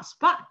the loss.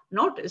 But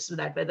notice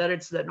that whether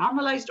it's the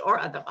normalized or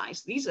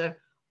otherwise, these are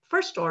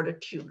first order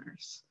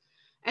tuners.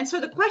 And so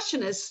the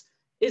question is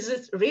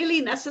it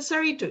really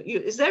necessary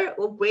is there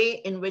a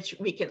way in which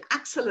we can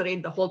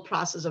accelerate the whole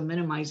process of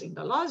minimizing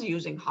the loss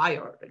using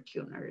higher order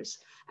tuners?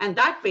 And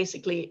that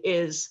basically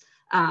is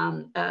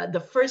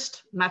the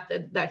first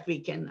method that we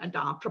can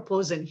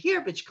propose in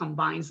here, which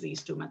combines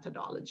these two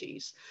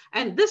methodologies.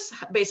 And this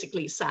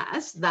basically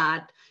says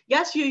that,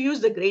 yes, you use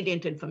the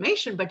gradient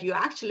information, but you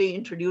actually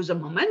introduce a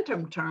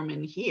momentum term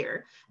in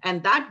here,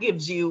 and that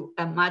gives you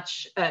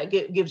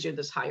gives you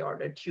this high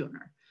order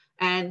tuner.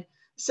 And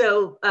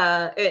so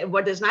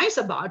what is nice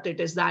about it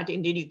is that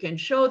indeed you can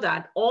show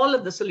that all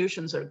of the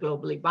solutions are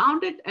globally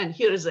bounded. And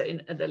here is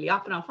the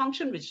Lyapunov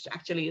function, which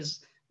actually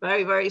is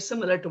very, very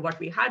similar to what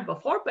we had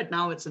before, but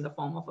now it's in the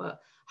form of a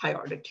high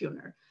order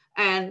tuner.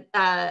 And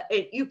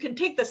you can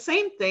take the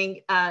same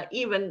thing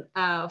even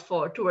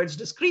towards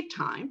discrete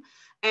time.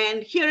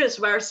 And here is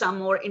where some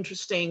more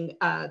interesting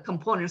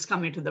components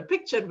come into the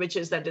picture, which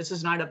is that this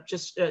is not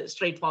just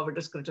straightforward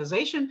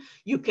discretization.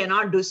 You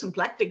cannot do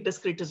symplectic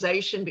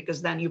discretization because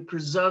then you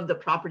preserve the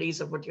properties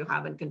of what you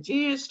have in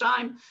continuous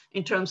time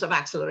in terms of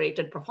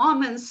accelerated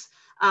performance.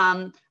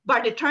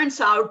 But it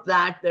turns out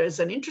that there's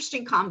an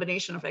interesting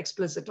combination of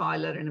explicit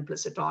Euler and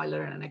implicit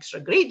Euler and an extra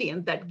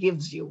gradient that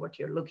gives you what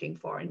you're looking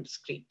for in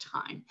discrete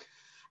time.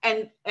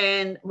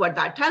 And what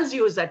that tells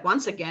you is that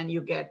once again,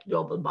 you get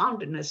global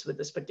boundedness with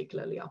this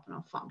particular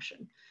Lyapunov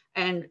function.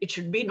 And it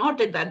should be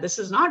noted that this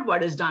is not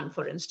what is done,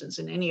 for instance,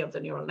 in any of the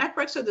neural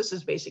networks. So this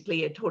is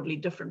basically a totally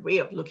different way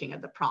of looking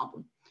at the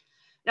problem.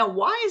 Now,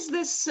 why is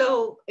this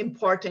so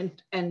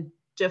important and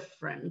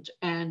different?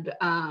 And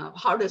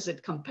how does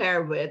it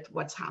compare with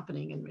what's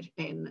happening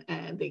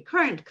in the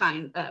current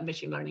kind of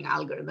machine learning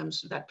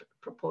algorithms that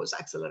propose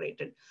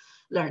accelerated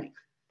learning?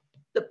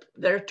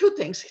 There are two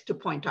things to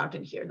point out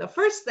in here. The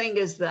first thing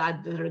is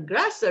that the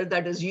regressor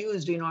that is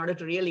used in order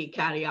to really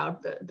carry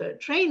out the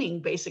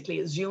training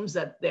basically assumes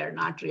that they're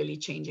not really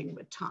changing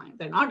with time.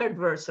 They're not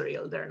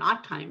adversarial, they're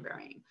not time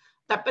varying.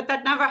 But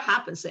that never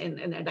happens in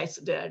a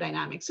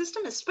dynamic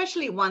system,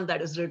 especially one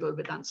that is riddled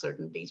with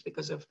uncertainties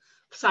because of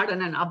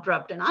sudden and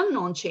abrupt and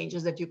unknown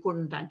changes that you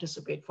couldn't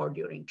anticipate for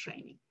during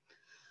training.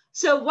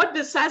 So what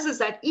this says is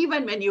that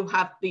even when you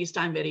have these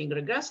time varying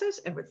regressors,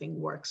 everything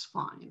works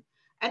fine.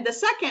 And the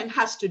second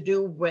has to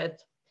do with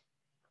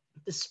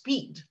the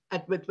speed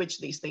with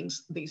which these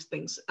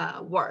things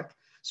work.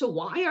 So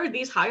why are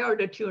these high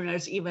order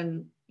tuners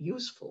even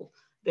useful?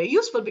 They're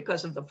useful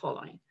because of the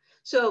following.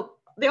 So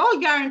they all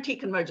guarantee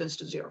convergence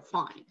to zero,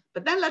 fine.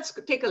 But then let's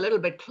take a little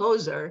bit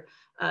closer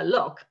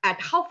look at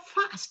how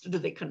fast do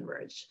they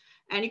converge.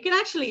 And you can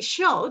actually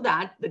show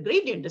that the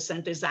gradient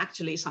descent is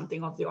actually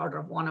something of the order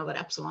of 1 over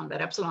epsilon,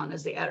 where epsilon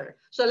is the error.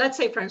 So let's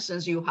say, for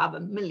instance, you have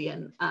 1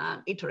 million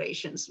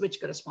iterations, which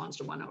corresponds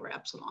to 1 over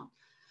epsilon.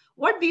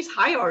 What these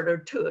high order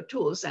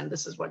tools, and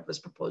this is what was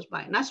proposed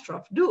by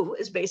Nesterov, do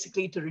is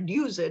basically to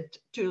reduce it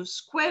to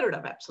square root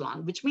of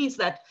epsilon, which means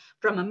that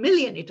from 1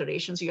 million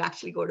iterations, you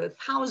actually go to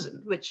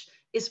 1,000, which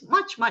is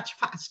much, much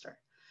faster.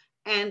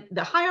 And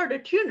the high order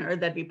tuner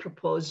that we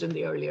proposed in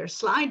the earlier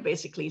slide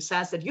basically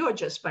says that you're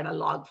just but a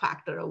log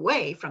factor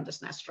away from this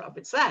Nesterov.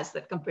 It says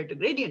that compared to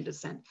gradient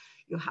descent,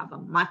 you have a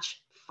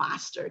much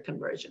faster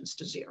convergence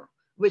to zero,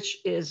 which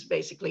is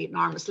basically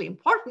enormously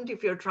important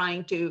if you're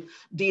trying to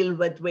deal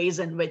with ways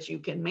in which you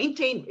can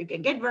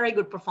get very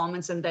good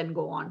performance and then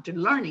go on to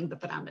learning the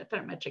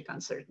parametric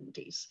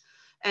uncertainties.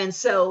 And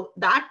so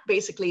that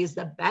basically is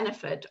the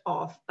benefit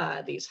of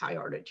these high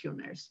order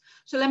tuners.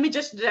 So let me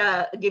just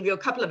give you a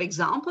couple of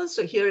examples.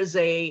 So here is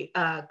a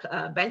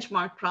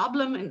benchmark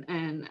problem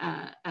in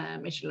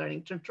machine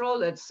learning control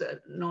that's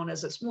known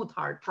as a smooth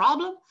hard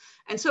problem.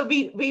 And so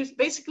we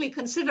basically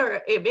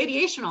consider a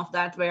variation of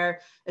that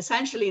where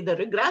essentially the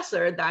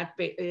regressor that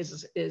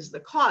is the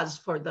cause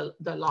for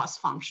the loss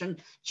function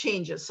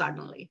changes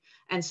suddenly.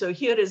 And so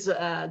here is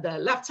the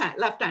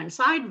left-hand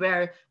side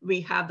where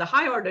we have the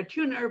high order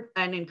tuner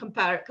and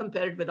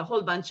compared with a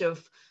whole bunch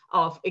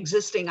of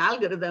existing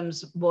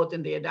algorithms, both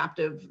in the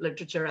adaptive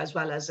literature as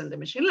well as in the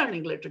machine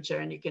learning literature.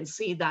 And you can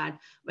see that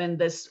when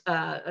this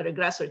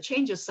regressor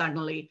changes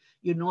suddenly,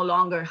 you no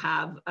longer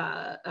have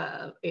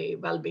a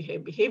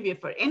well-behaved behavior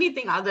for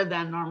anything other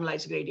than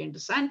normalized gradient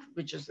descent,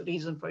 which is the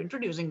reason for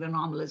introducing the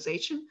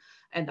normalization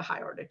and the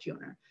high order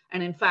tuner.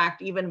 And in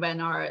fact, even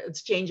when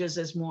its changes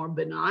is more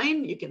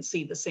benign, you can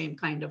see the same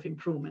kind of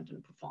improvement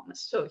in performance.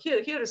 So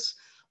here is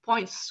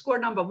score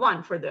number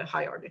 1 for the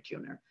high order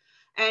tuner.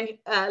 And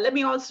let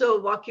me also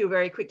walk you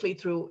very quickly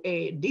through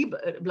a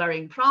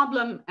deblurring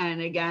problem.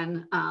 And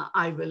again,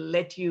 I will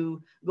let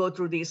you go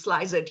through these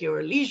slides at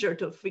your leisure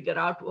to figure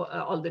out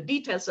all the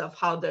details of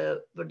how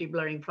the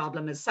deblurring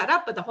problem is set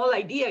up. But the whole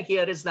idea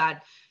here is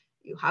that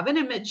you have an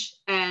image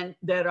and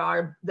there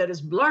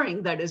is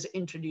blurring that is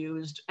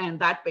introduced, and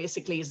that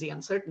basically is the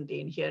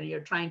uncertainty in here. You're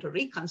trying to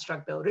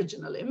reconstruct the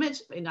original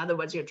image. In other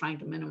words, you're trying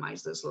to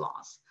minimize this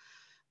loss.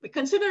 We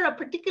consider a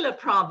particular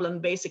problem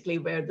basically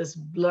where this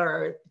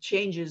blur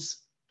changes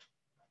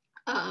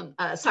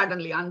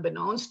suddenly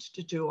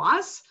unbeknownst to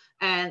us.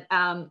 And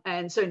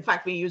so in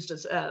fact, we used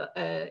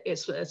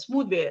a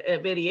smooth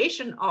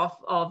variation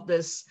of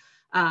this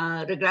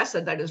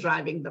regressor that is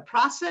driving the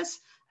process.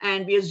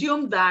 And we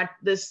assume that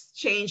this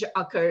change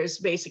occurs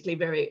basically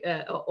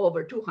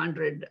over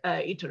 200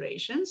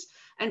 iterations.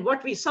 And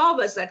what we saw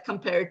was that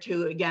compared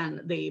to,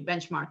 again, the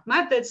benchmark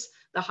methods,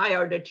 the high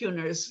order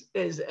tuners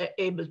is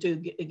able to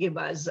give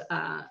us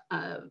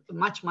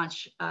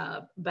much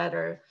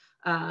better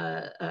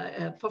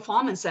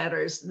performance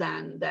errors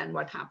than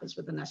what happens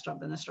with the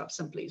Nestrov. The Nestrov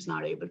simply is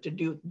not able to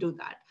do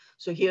that.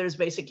 So here is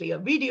basically a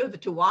video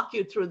to walk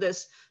you through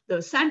this.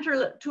 The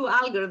central two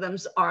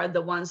algorithms are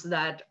the ones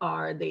that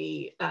are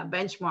the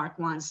benchmark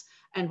ones.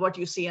 And what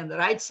you see on the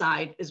right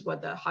side is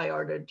what the high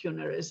order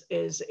tuner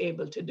is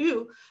able to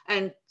do.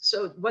 And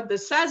so what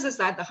this says is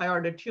that the high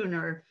order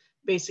tuner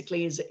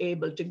basically is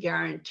able to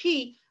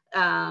guarantee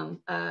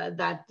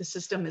that the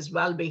system is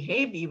well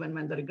behaved even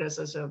when the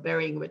regressors are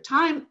varying with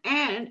time,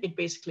 and it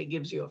basically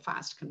gives you a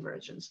fast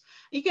convergence.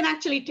 You can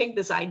actually take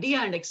this idea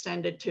and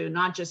extend it to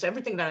not just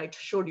everything that I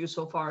showed you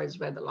so far is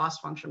where the loss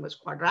function was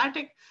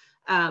quadratic,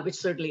 which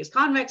certainly is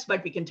convex,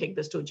 but we can take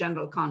this to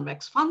general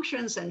convex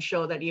functions and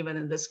show that even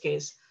in this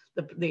case,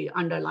 the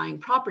underlying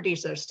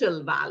properties are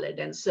still valid.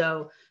 And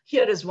so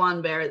here is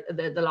one where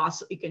the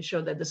loss, you can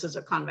show that this is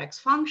a convex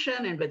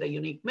function and with a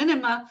unique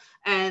minima.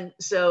 And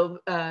so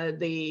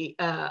the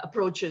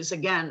approaches,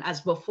 again, as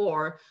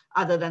before,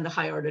 other than the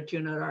high order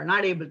tuner, are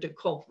not able to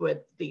cope with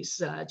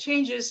these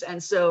changes.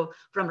 And so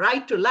from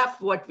right to left,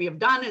 what we have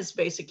done is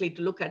basically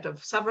to look at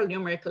several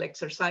numerical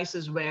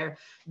exercises where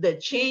the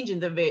change in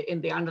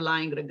the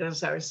underlying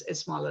regressor is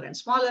smaller and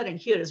smaller. And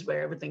here is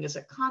where everything is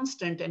a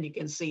constant. And you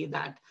can see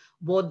that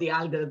both the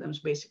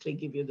algorithms basically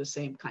give you the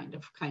same kind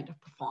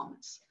of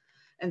performance.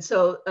 And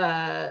so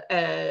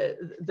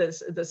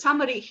the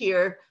summary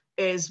here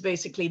is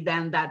basically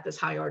then that this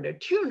high order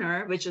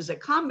tuner, which is a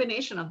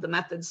combination of the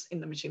methods in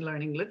the machine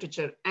learning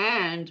literature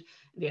and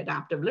the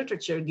adaptive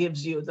literature,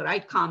 gives you the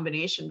right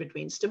combination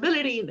between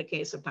stability in the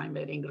case of time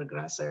varying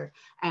regressor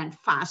and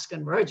fast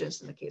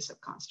convergence in the case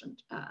of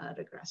constant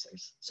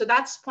regressors. So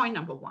that's point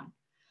number one.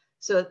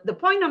 So the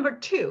point number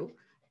two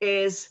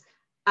is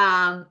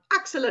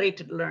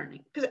accelerated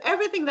learning, because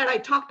everything that I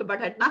talked about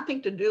had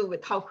nothing to do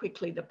with how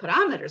quickly the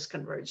parameters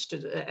converge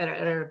to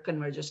error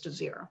converges to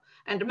zero.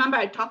 And remember,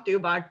 I talked to you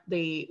about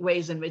the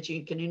ways in which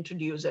you can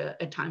introduce a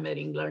time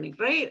varying learning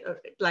rate,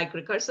 like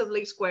recursive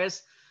least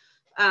squares,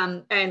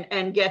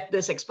 and get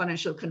this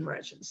exponential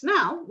convergence.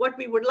 Now, what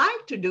we would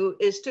like to do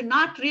is to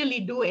not really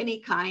do any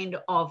kind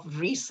of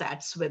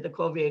resets with the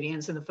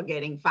covariance and the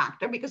forgetting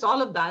factor, because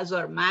all of those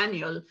are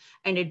manual,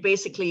 and it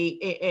basically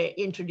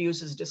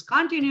introduces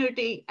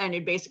discontinuity, and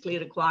it basically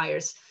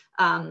requires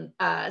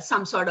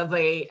some sort of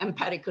a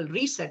empirical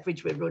reset,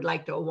 which we would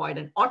like to avoid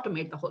and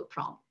automate the whole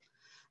problem.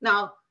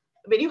 Now,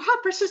 when you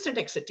have persistent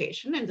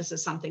excitation, and this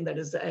is something that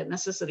is a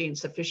necessary and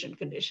sufficient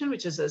condition,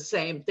 which is the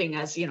same thing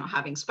as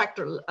having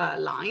spectral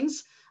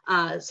lines,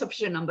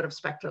 sufficient number of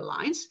spectral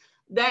lines,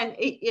 then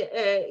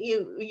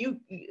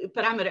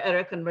parameter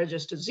error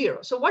converges to zero.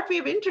 So what we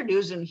have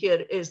introduced in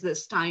here is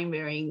this time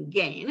varying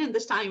gain, and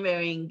this time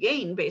varying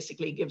gain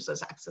basically gives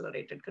us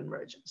accelerated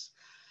convergence.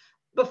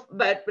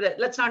 But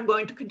let's not go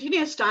into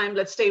continuous time.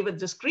 Let's stay with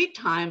discrete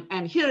time.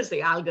 And here's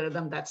the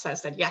algorithm that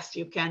says that, yes,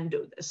 you can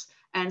do this.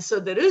 And so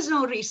there is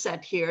no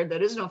reset here.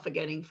 There is no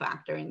forgetting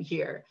factor in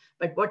here.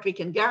 But what we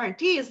can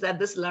guarantee is that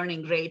this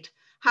learning rate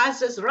has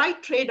this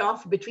right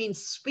trade-off between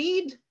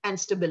speed and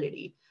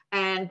stability.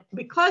 And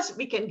because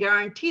we can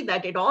guarantee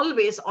that it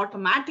always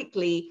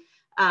automatically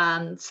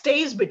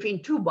stays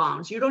between two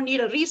bounds, you don't need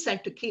a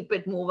reset to keep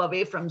it move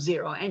away from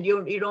zero. And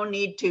you don't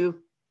need to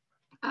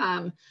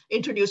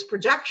introduce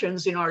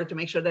projections in order to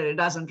make sure that it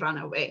doesn't run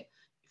away.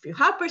 If you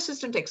have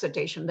persistent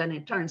excitation, then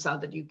it turns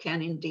out that you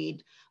can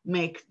indeed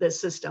make the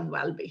system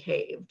well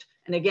behaved.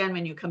 And again,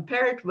 when you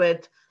compare it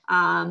with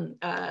some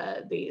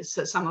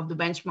of the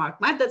benchmark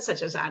methods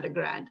such as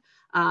AdaGrad,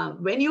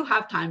 when you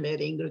have time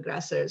varying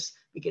regressors,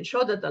 we can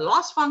show that the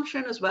loss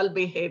function is well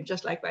behaved,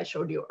 just like I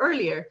showed you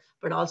earlier,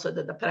 but also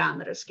that the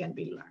parameters can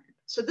be learned.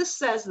 So this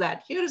says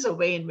that here is a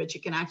way in which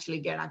you can actually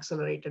get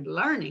accelerated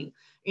learning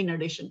in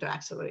addition to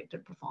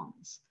accelerated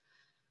performance.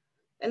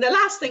 And the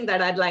last thing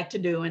that I'd like to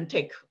do and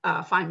take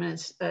 5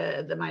 minutes,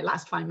 my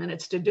last 5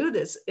 minutes to do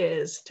this,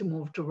 is to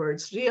move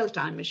towards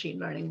real-time machine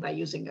learning by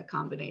using a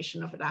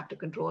combination of adaptive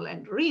control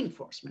and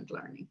reinforcement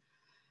learning.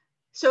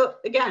 So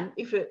again,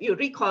 if you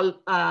recall,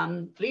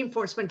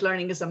 reinforcement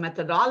learning is a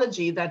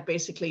methodology that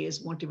basically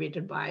is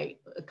motivated by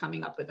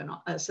coming up with an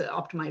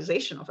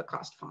optimization of a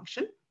cost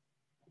function.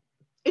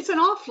 It's an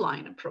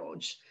offline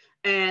approach,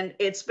 and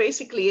it's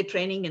basically a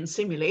training and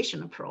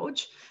simulation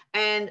approach.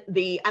 And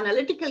the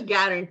analytical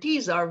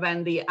guarantees are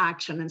when the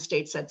action and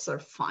state sets are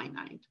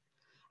finite.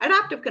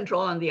 Adaptive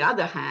control, on the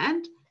other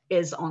hand,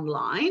 is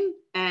online,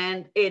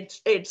 and it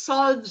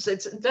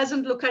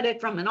doesn't look at it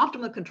from an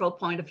optimal control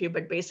point of view,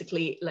 but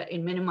basically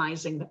in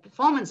minimizing the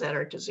performance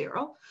error to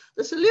zero.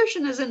 The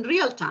solution is in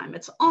real time,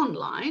 it's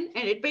online,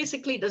 and it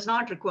basically does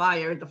not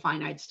require the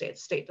finite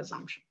state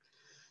assumption.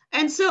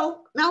 And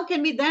so now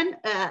can we then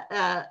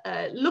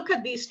look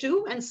at these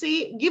two and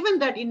see, given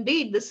that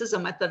indeed this is a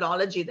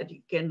methodology that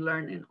you can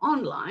learn in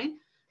online,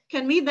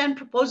 can we then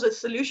propose a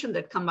solution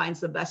that combines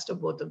the best of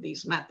both of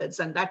these methods?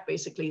 And that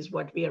basically is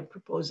what we are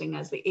proposing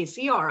as the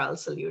ACRL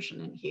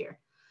solution in here.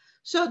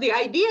 So the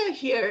idea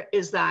here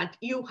is that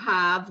you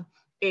have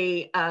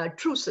a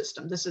true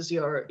system. This is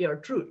your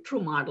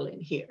true model in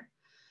here.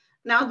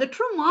 Now, the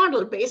true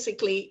model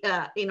basically,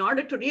 in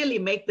order to really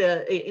make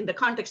in the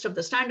context of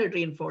the standard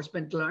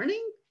reinforcement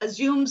learning,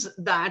 assumes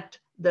that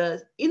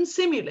in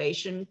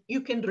simulation,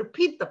 you can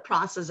repeat the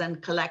process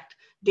and collect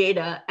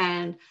data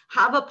and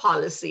have a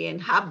policy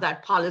and have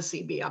that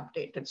policy be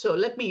updated. So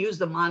let me use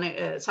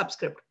the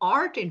subscript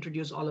R to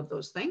introduce all of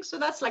those things. So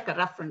that's like a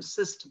reference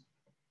system.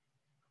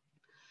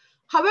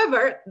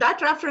 However,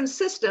 that reference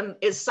system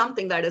is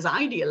something that is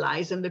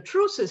idealized, and the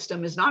true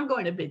system is not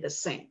going to be the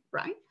same,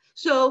 right?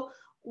 So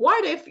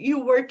what if you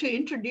were to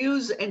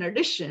introduce an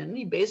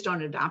addition based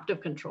on adaptive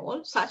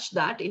control such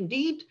that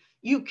indeed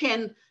you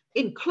can,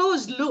 in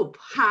closed loop,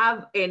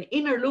 have an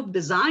inner loop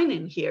design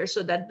in here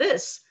so that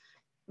this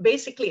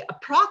basically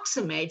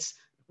approximates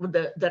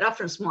the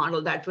reference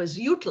model that was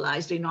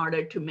utilized in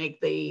order to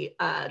make the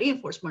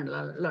reinforcement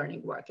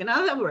learning work. In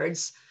other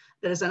words,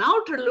 there is an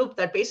outer loop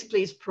that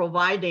basically is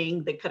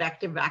providing the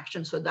corrective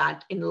action so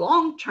that in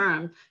long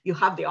term, you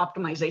have the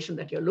optimization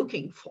that you're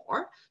looking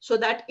for, so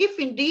that if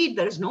indeed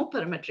there is no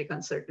parametric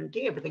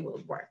uncertainty, everything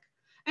will work.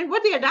 And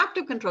what the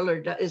adaptive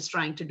controller is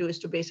trying to do is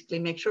to basically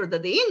make sure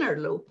that the inner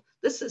loop,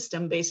 the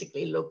system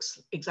basically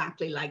looks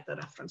exactly like the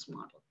reference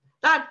model.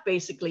 That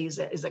basically is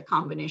a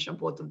combination of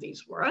both of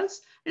these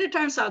worlds. And it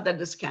turns out that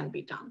this can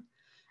be done.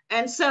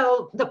 And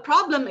so the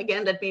problem,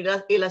 again, let me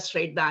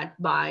illustrate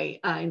that by,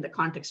 in the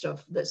context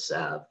of this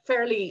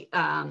fairly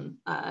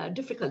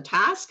difficult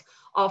task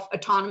of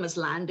autonomous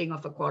landing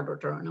of a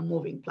quadrotor on a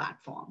moving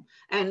platform.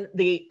 And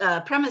the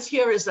premise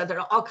here is that there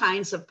are all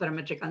kinds of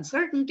parametric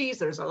uncertainties.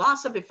 There's a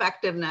loss of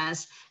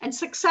effectiveness, and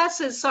success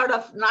is sort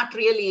of not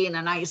really in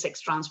a nice X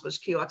transpose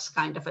QX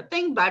kind of a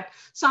thing, but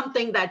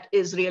something that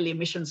is really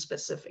mission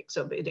specific.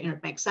 So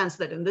it makes sense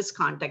that in this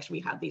context, we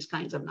have these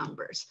kinds of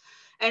numbers.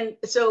 And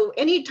so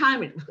anytime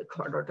the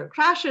quadrotor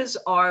crashes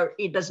or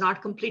it does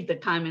not complete the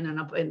time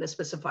in the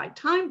specified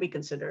time, we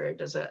consider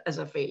it as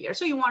a failure.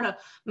 So you want to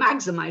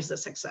maximize the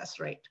success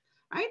rate,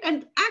 right?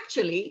 And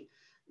actually,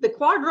 the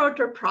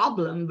quadrotor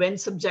problem, when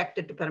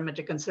subjected to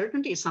parametric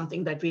uncertainty, is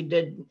something that we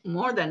did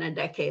more than a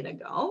decade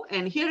ago.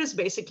 And here is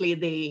basically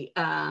the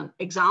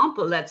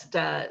example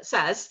that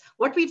says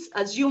what we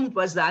assumed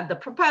was that the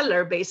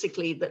propeller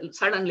basically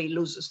suddenly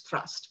loses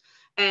thrust.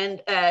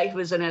 And it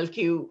was an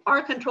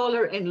LQR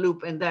controller in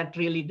loop, and that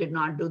really did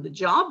not do the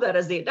job.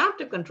 Whereas the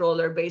adaptive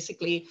controller,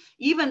 basically,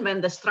 even when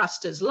this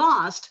thrust is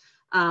lost,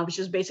 which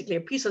is basically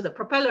a piece of the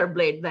propeller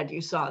blade that you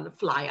saw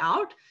fly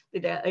out,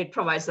 it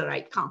provides the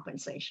right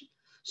compensation.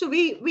 So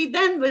we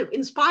then were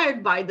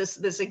inspired by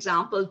this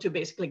example to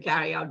basically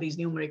carry out these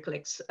numerical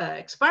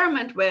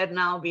experiment, where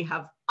now we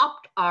have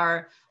upped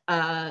our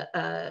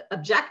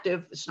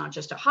objective. It's not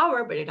just a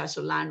hover, but it has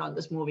to land on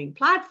this moving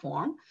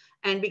platform.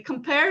 And we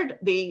compared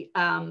the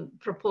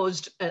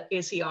proposed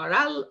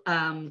ACRL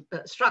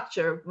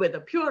structure with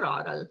a pure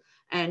RL.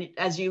 And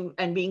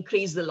we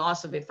increase the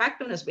loss of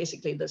effectiveness,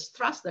 basically this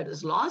thrust that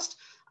is lost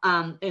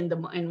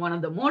in one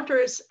of the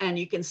motors. And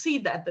you can see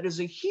that there is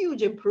a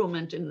huge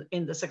improvement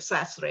in the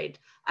success rate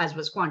as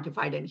was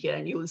quantified in here.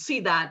 And you will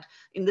see that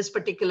in this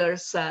particular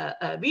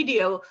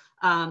video,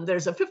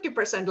 there's a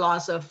 50%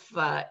 loss of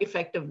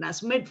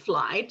effectiveness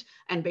mid-flight,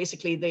 and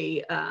basically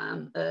the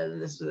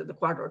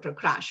quadrotor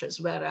crashes,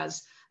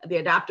 whereas the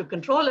adaptive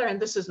controller, and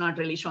this is not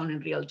really shown in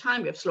real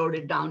time, we have slowed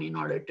it down in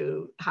order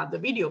to have the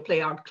video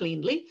play out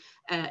cleanly,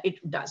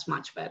 it does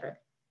much better.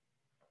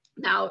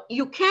 Now,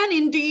 you can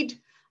indeed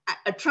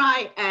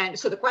try, and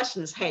so the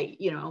question is, hey,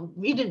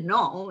 we didn't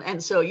know,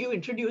 and so you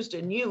introduced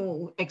a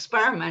new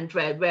experiment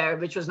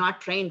which was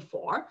not trained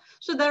for.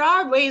 So there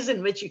are ways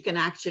in which you can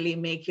actually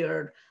make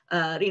your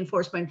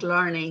reinforcement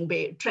learning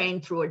be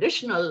trained through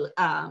additional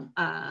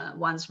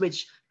ones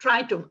which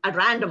try to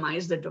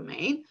randomize the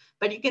domain.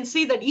 But you can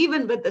see that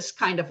even with this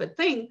kind of a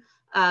thing,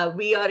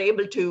 we are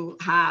able to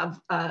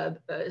have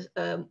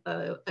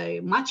a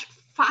much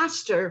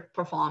faster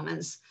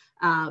performance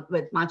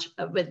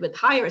with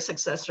higher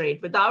success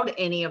rate without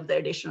any of the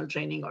additional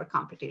training or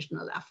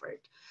computational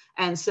effort.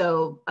 And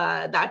so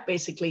that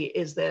basically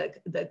is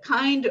the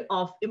kind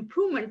of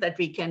improvement that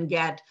we can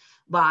get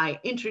by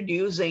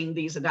introducing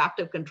these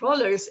adaptive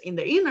controllers in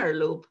the inner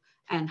loop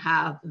and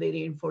have the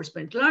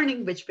reinforcement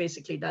learning, which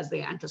basically does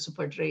the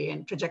anticipatory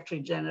and trajectory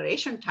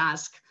generation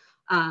task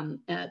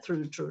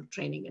through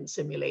training and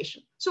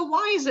simulation. So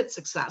why is it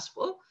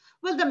successful?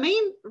 Well, the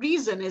main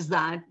reason is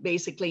that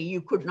basically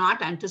you could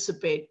not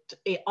anticipate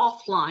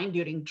offline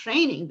during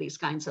training these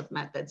kinds of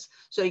methods.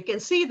 So you can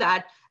see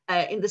that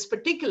in this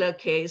particular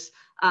case,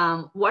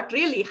 what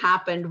really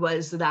happened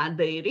was that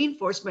the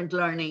reinforcement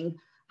learning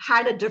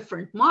had a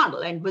different model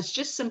and was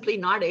just simply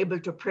not able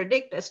to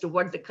predict as to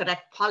what the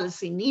correct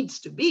policy needs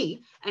to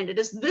be. And it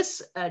is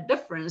this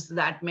difference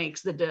that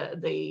makes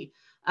the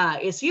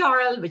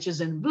ACRL, which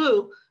is in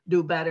blue,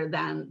 do better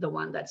than the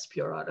one that's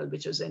pure oral,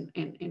 which is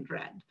in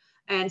red.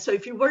 And so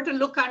if you were to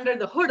look under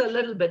the hood a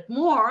little bit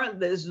more,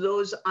 there's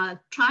those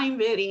time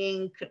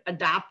varying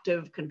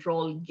adaptive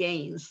control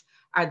gains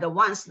are the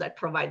ones that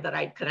provide the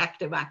right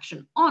corrective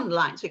action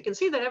online. So you can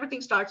see that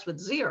everything starts with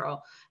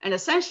 0. And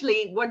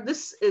essentially what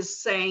this is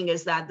saying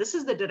is that this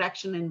is the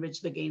direction in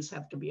which the gains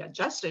have to be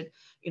adjusted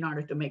in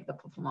order to make the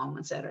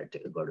performance error to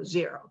go to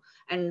 0.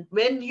 And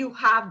when you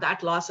have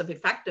that loss of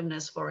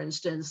effectiveness, for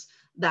instance,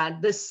 that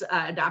this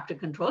adaptive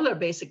controller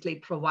basically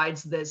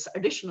provides this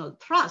additional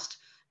thrust.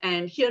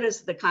 And here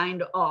is the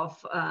kind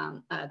of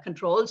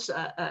controls,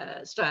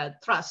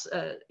 thrust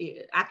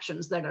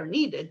actions that are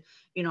needed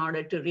in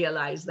order to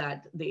realize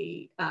that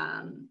you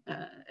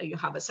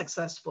have a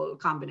successful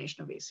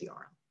combination of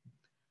ACR.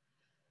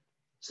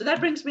 So that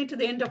brings me to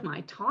the end of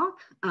my talk.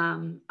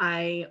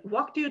 I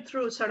walked you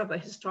through sort of a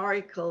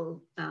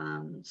historical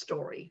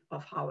story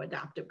of how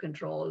adaptive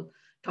control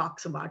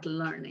talks about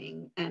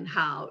learning and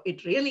how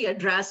it really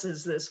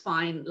addresses this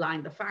fine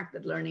line, the fact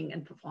that learning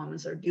and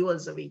performance are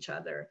duals of each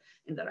other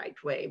in the right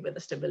way with a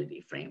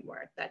stability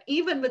framework, that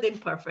even with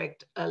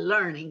imperfect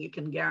learning, you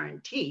can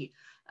guarantee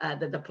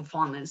that the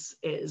performance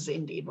is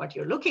indeed what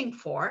you're looking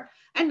for.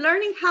 And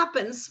learning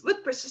happens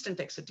with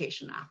persistent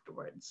excitation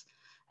afterwards.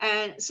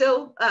 And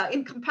so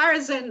in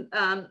comparison,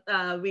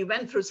 we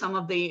went through some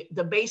of the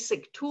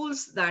basic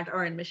tools that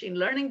are in machine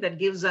learning that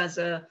gives us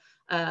a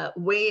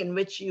way in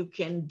which you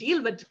can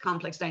deal with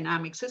complex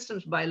dynamic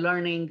systems by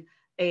learning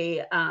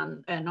a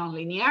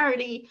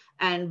nonlinearity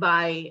and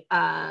by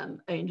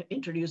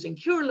introducing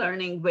pure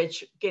learning,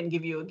 which can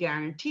give you a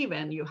guarantee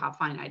when you have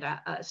finite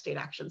state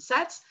action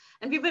sets.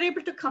 And we were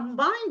able to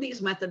combine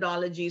these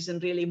methodologies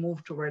and really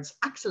move towards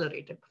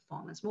accelerated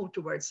performance, move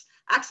towards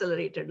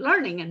accelerated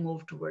learning, and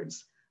move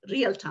towards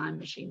real-time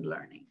machine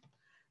learning.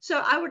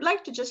 So I would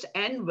like to just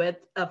end with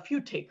a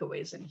few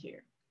takeaways in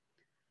here.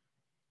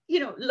 You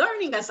know,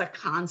 learning as a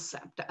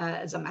concept,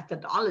 as a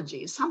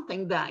methodology, is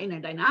something that in a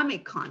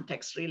dynamic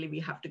context, really we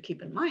have to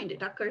keep in mind.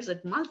 It occurs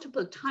at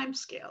multiple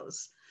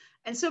timescales.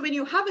 And so when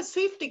you have a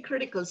safety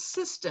critical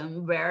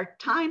system where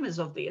time is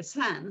of the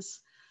essence,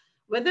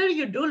 whether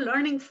you do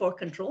learning for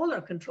control or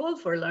control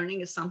for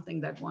learning is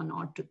something that one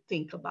ought to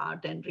think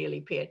about and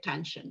really pay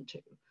attention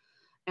to.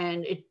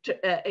 And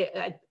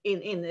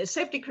in a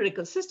safety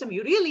critical system,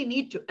 you really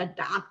need to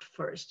adapt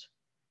first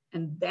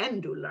and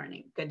then do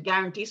learning. That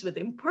guarantees with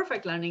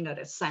imperfect learning are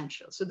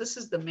essential. So this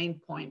is the main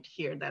point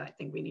here that I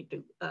think we need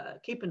to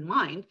keep in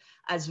mind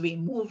as we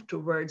move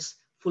towards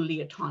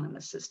fully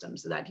autonomous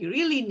systems, that you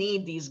really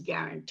need these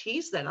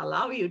guarantees that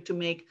allow you to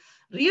make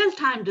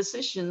real-time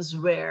decisions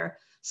where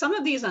some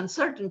of these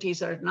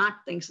uncertainties are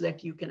not things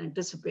that you can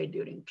anticipate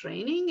during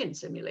training and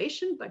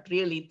simulation, but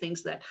really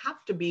things that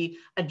have to be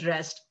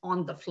addressed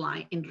on the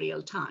fly in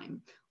real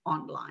time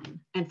online.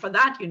 And for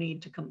that, you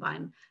need to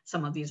combine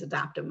some of these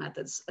adaptive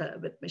methods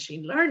with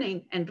machine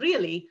learning and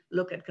really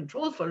look at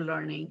control for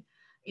learning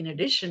in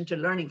addition to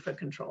learning for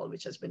control,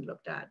 which has been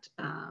looked at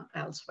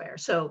elsewhere.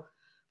 So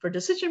for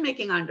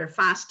decision-making under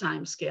fast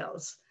time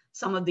scales,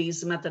 some of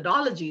these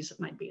methodologies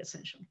might be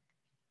essential.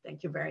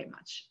 Thank you very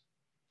much.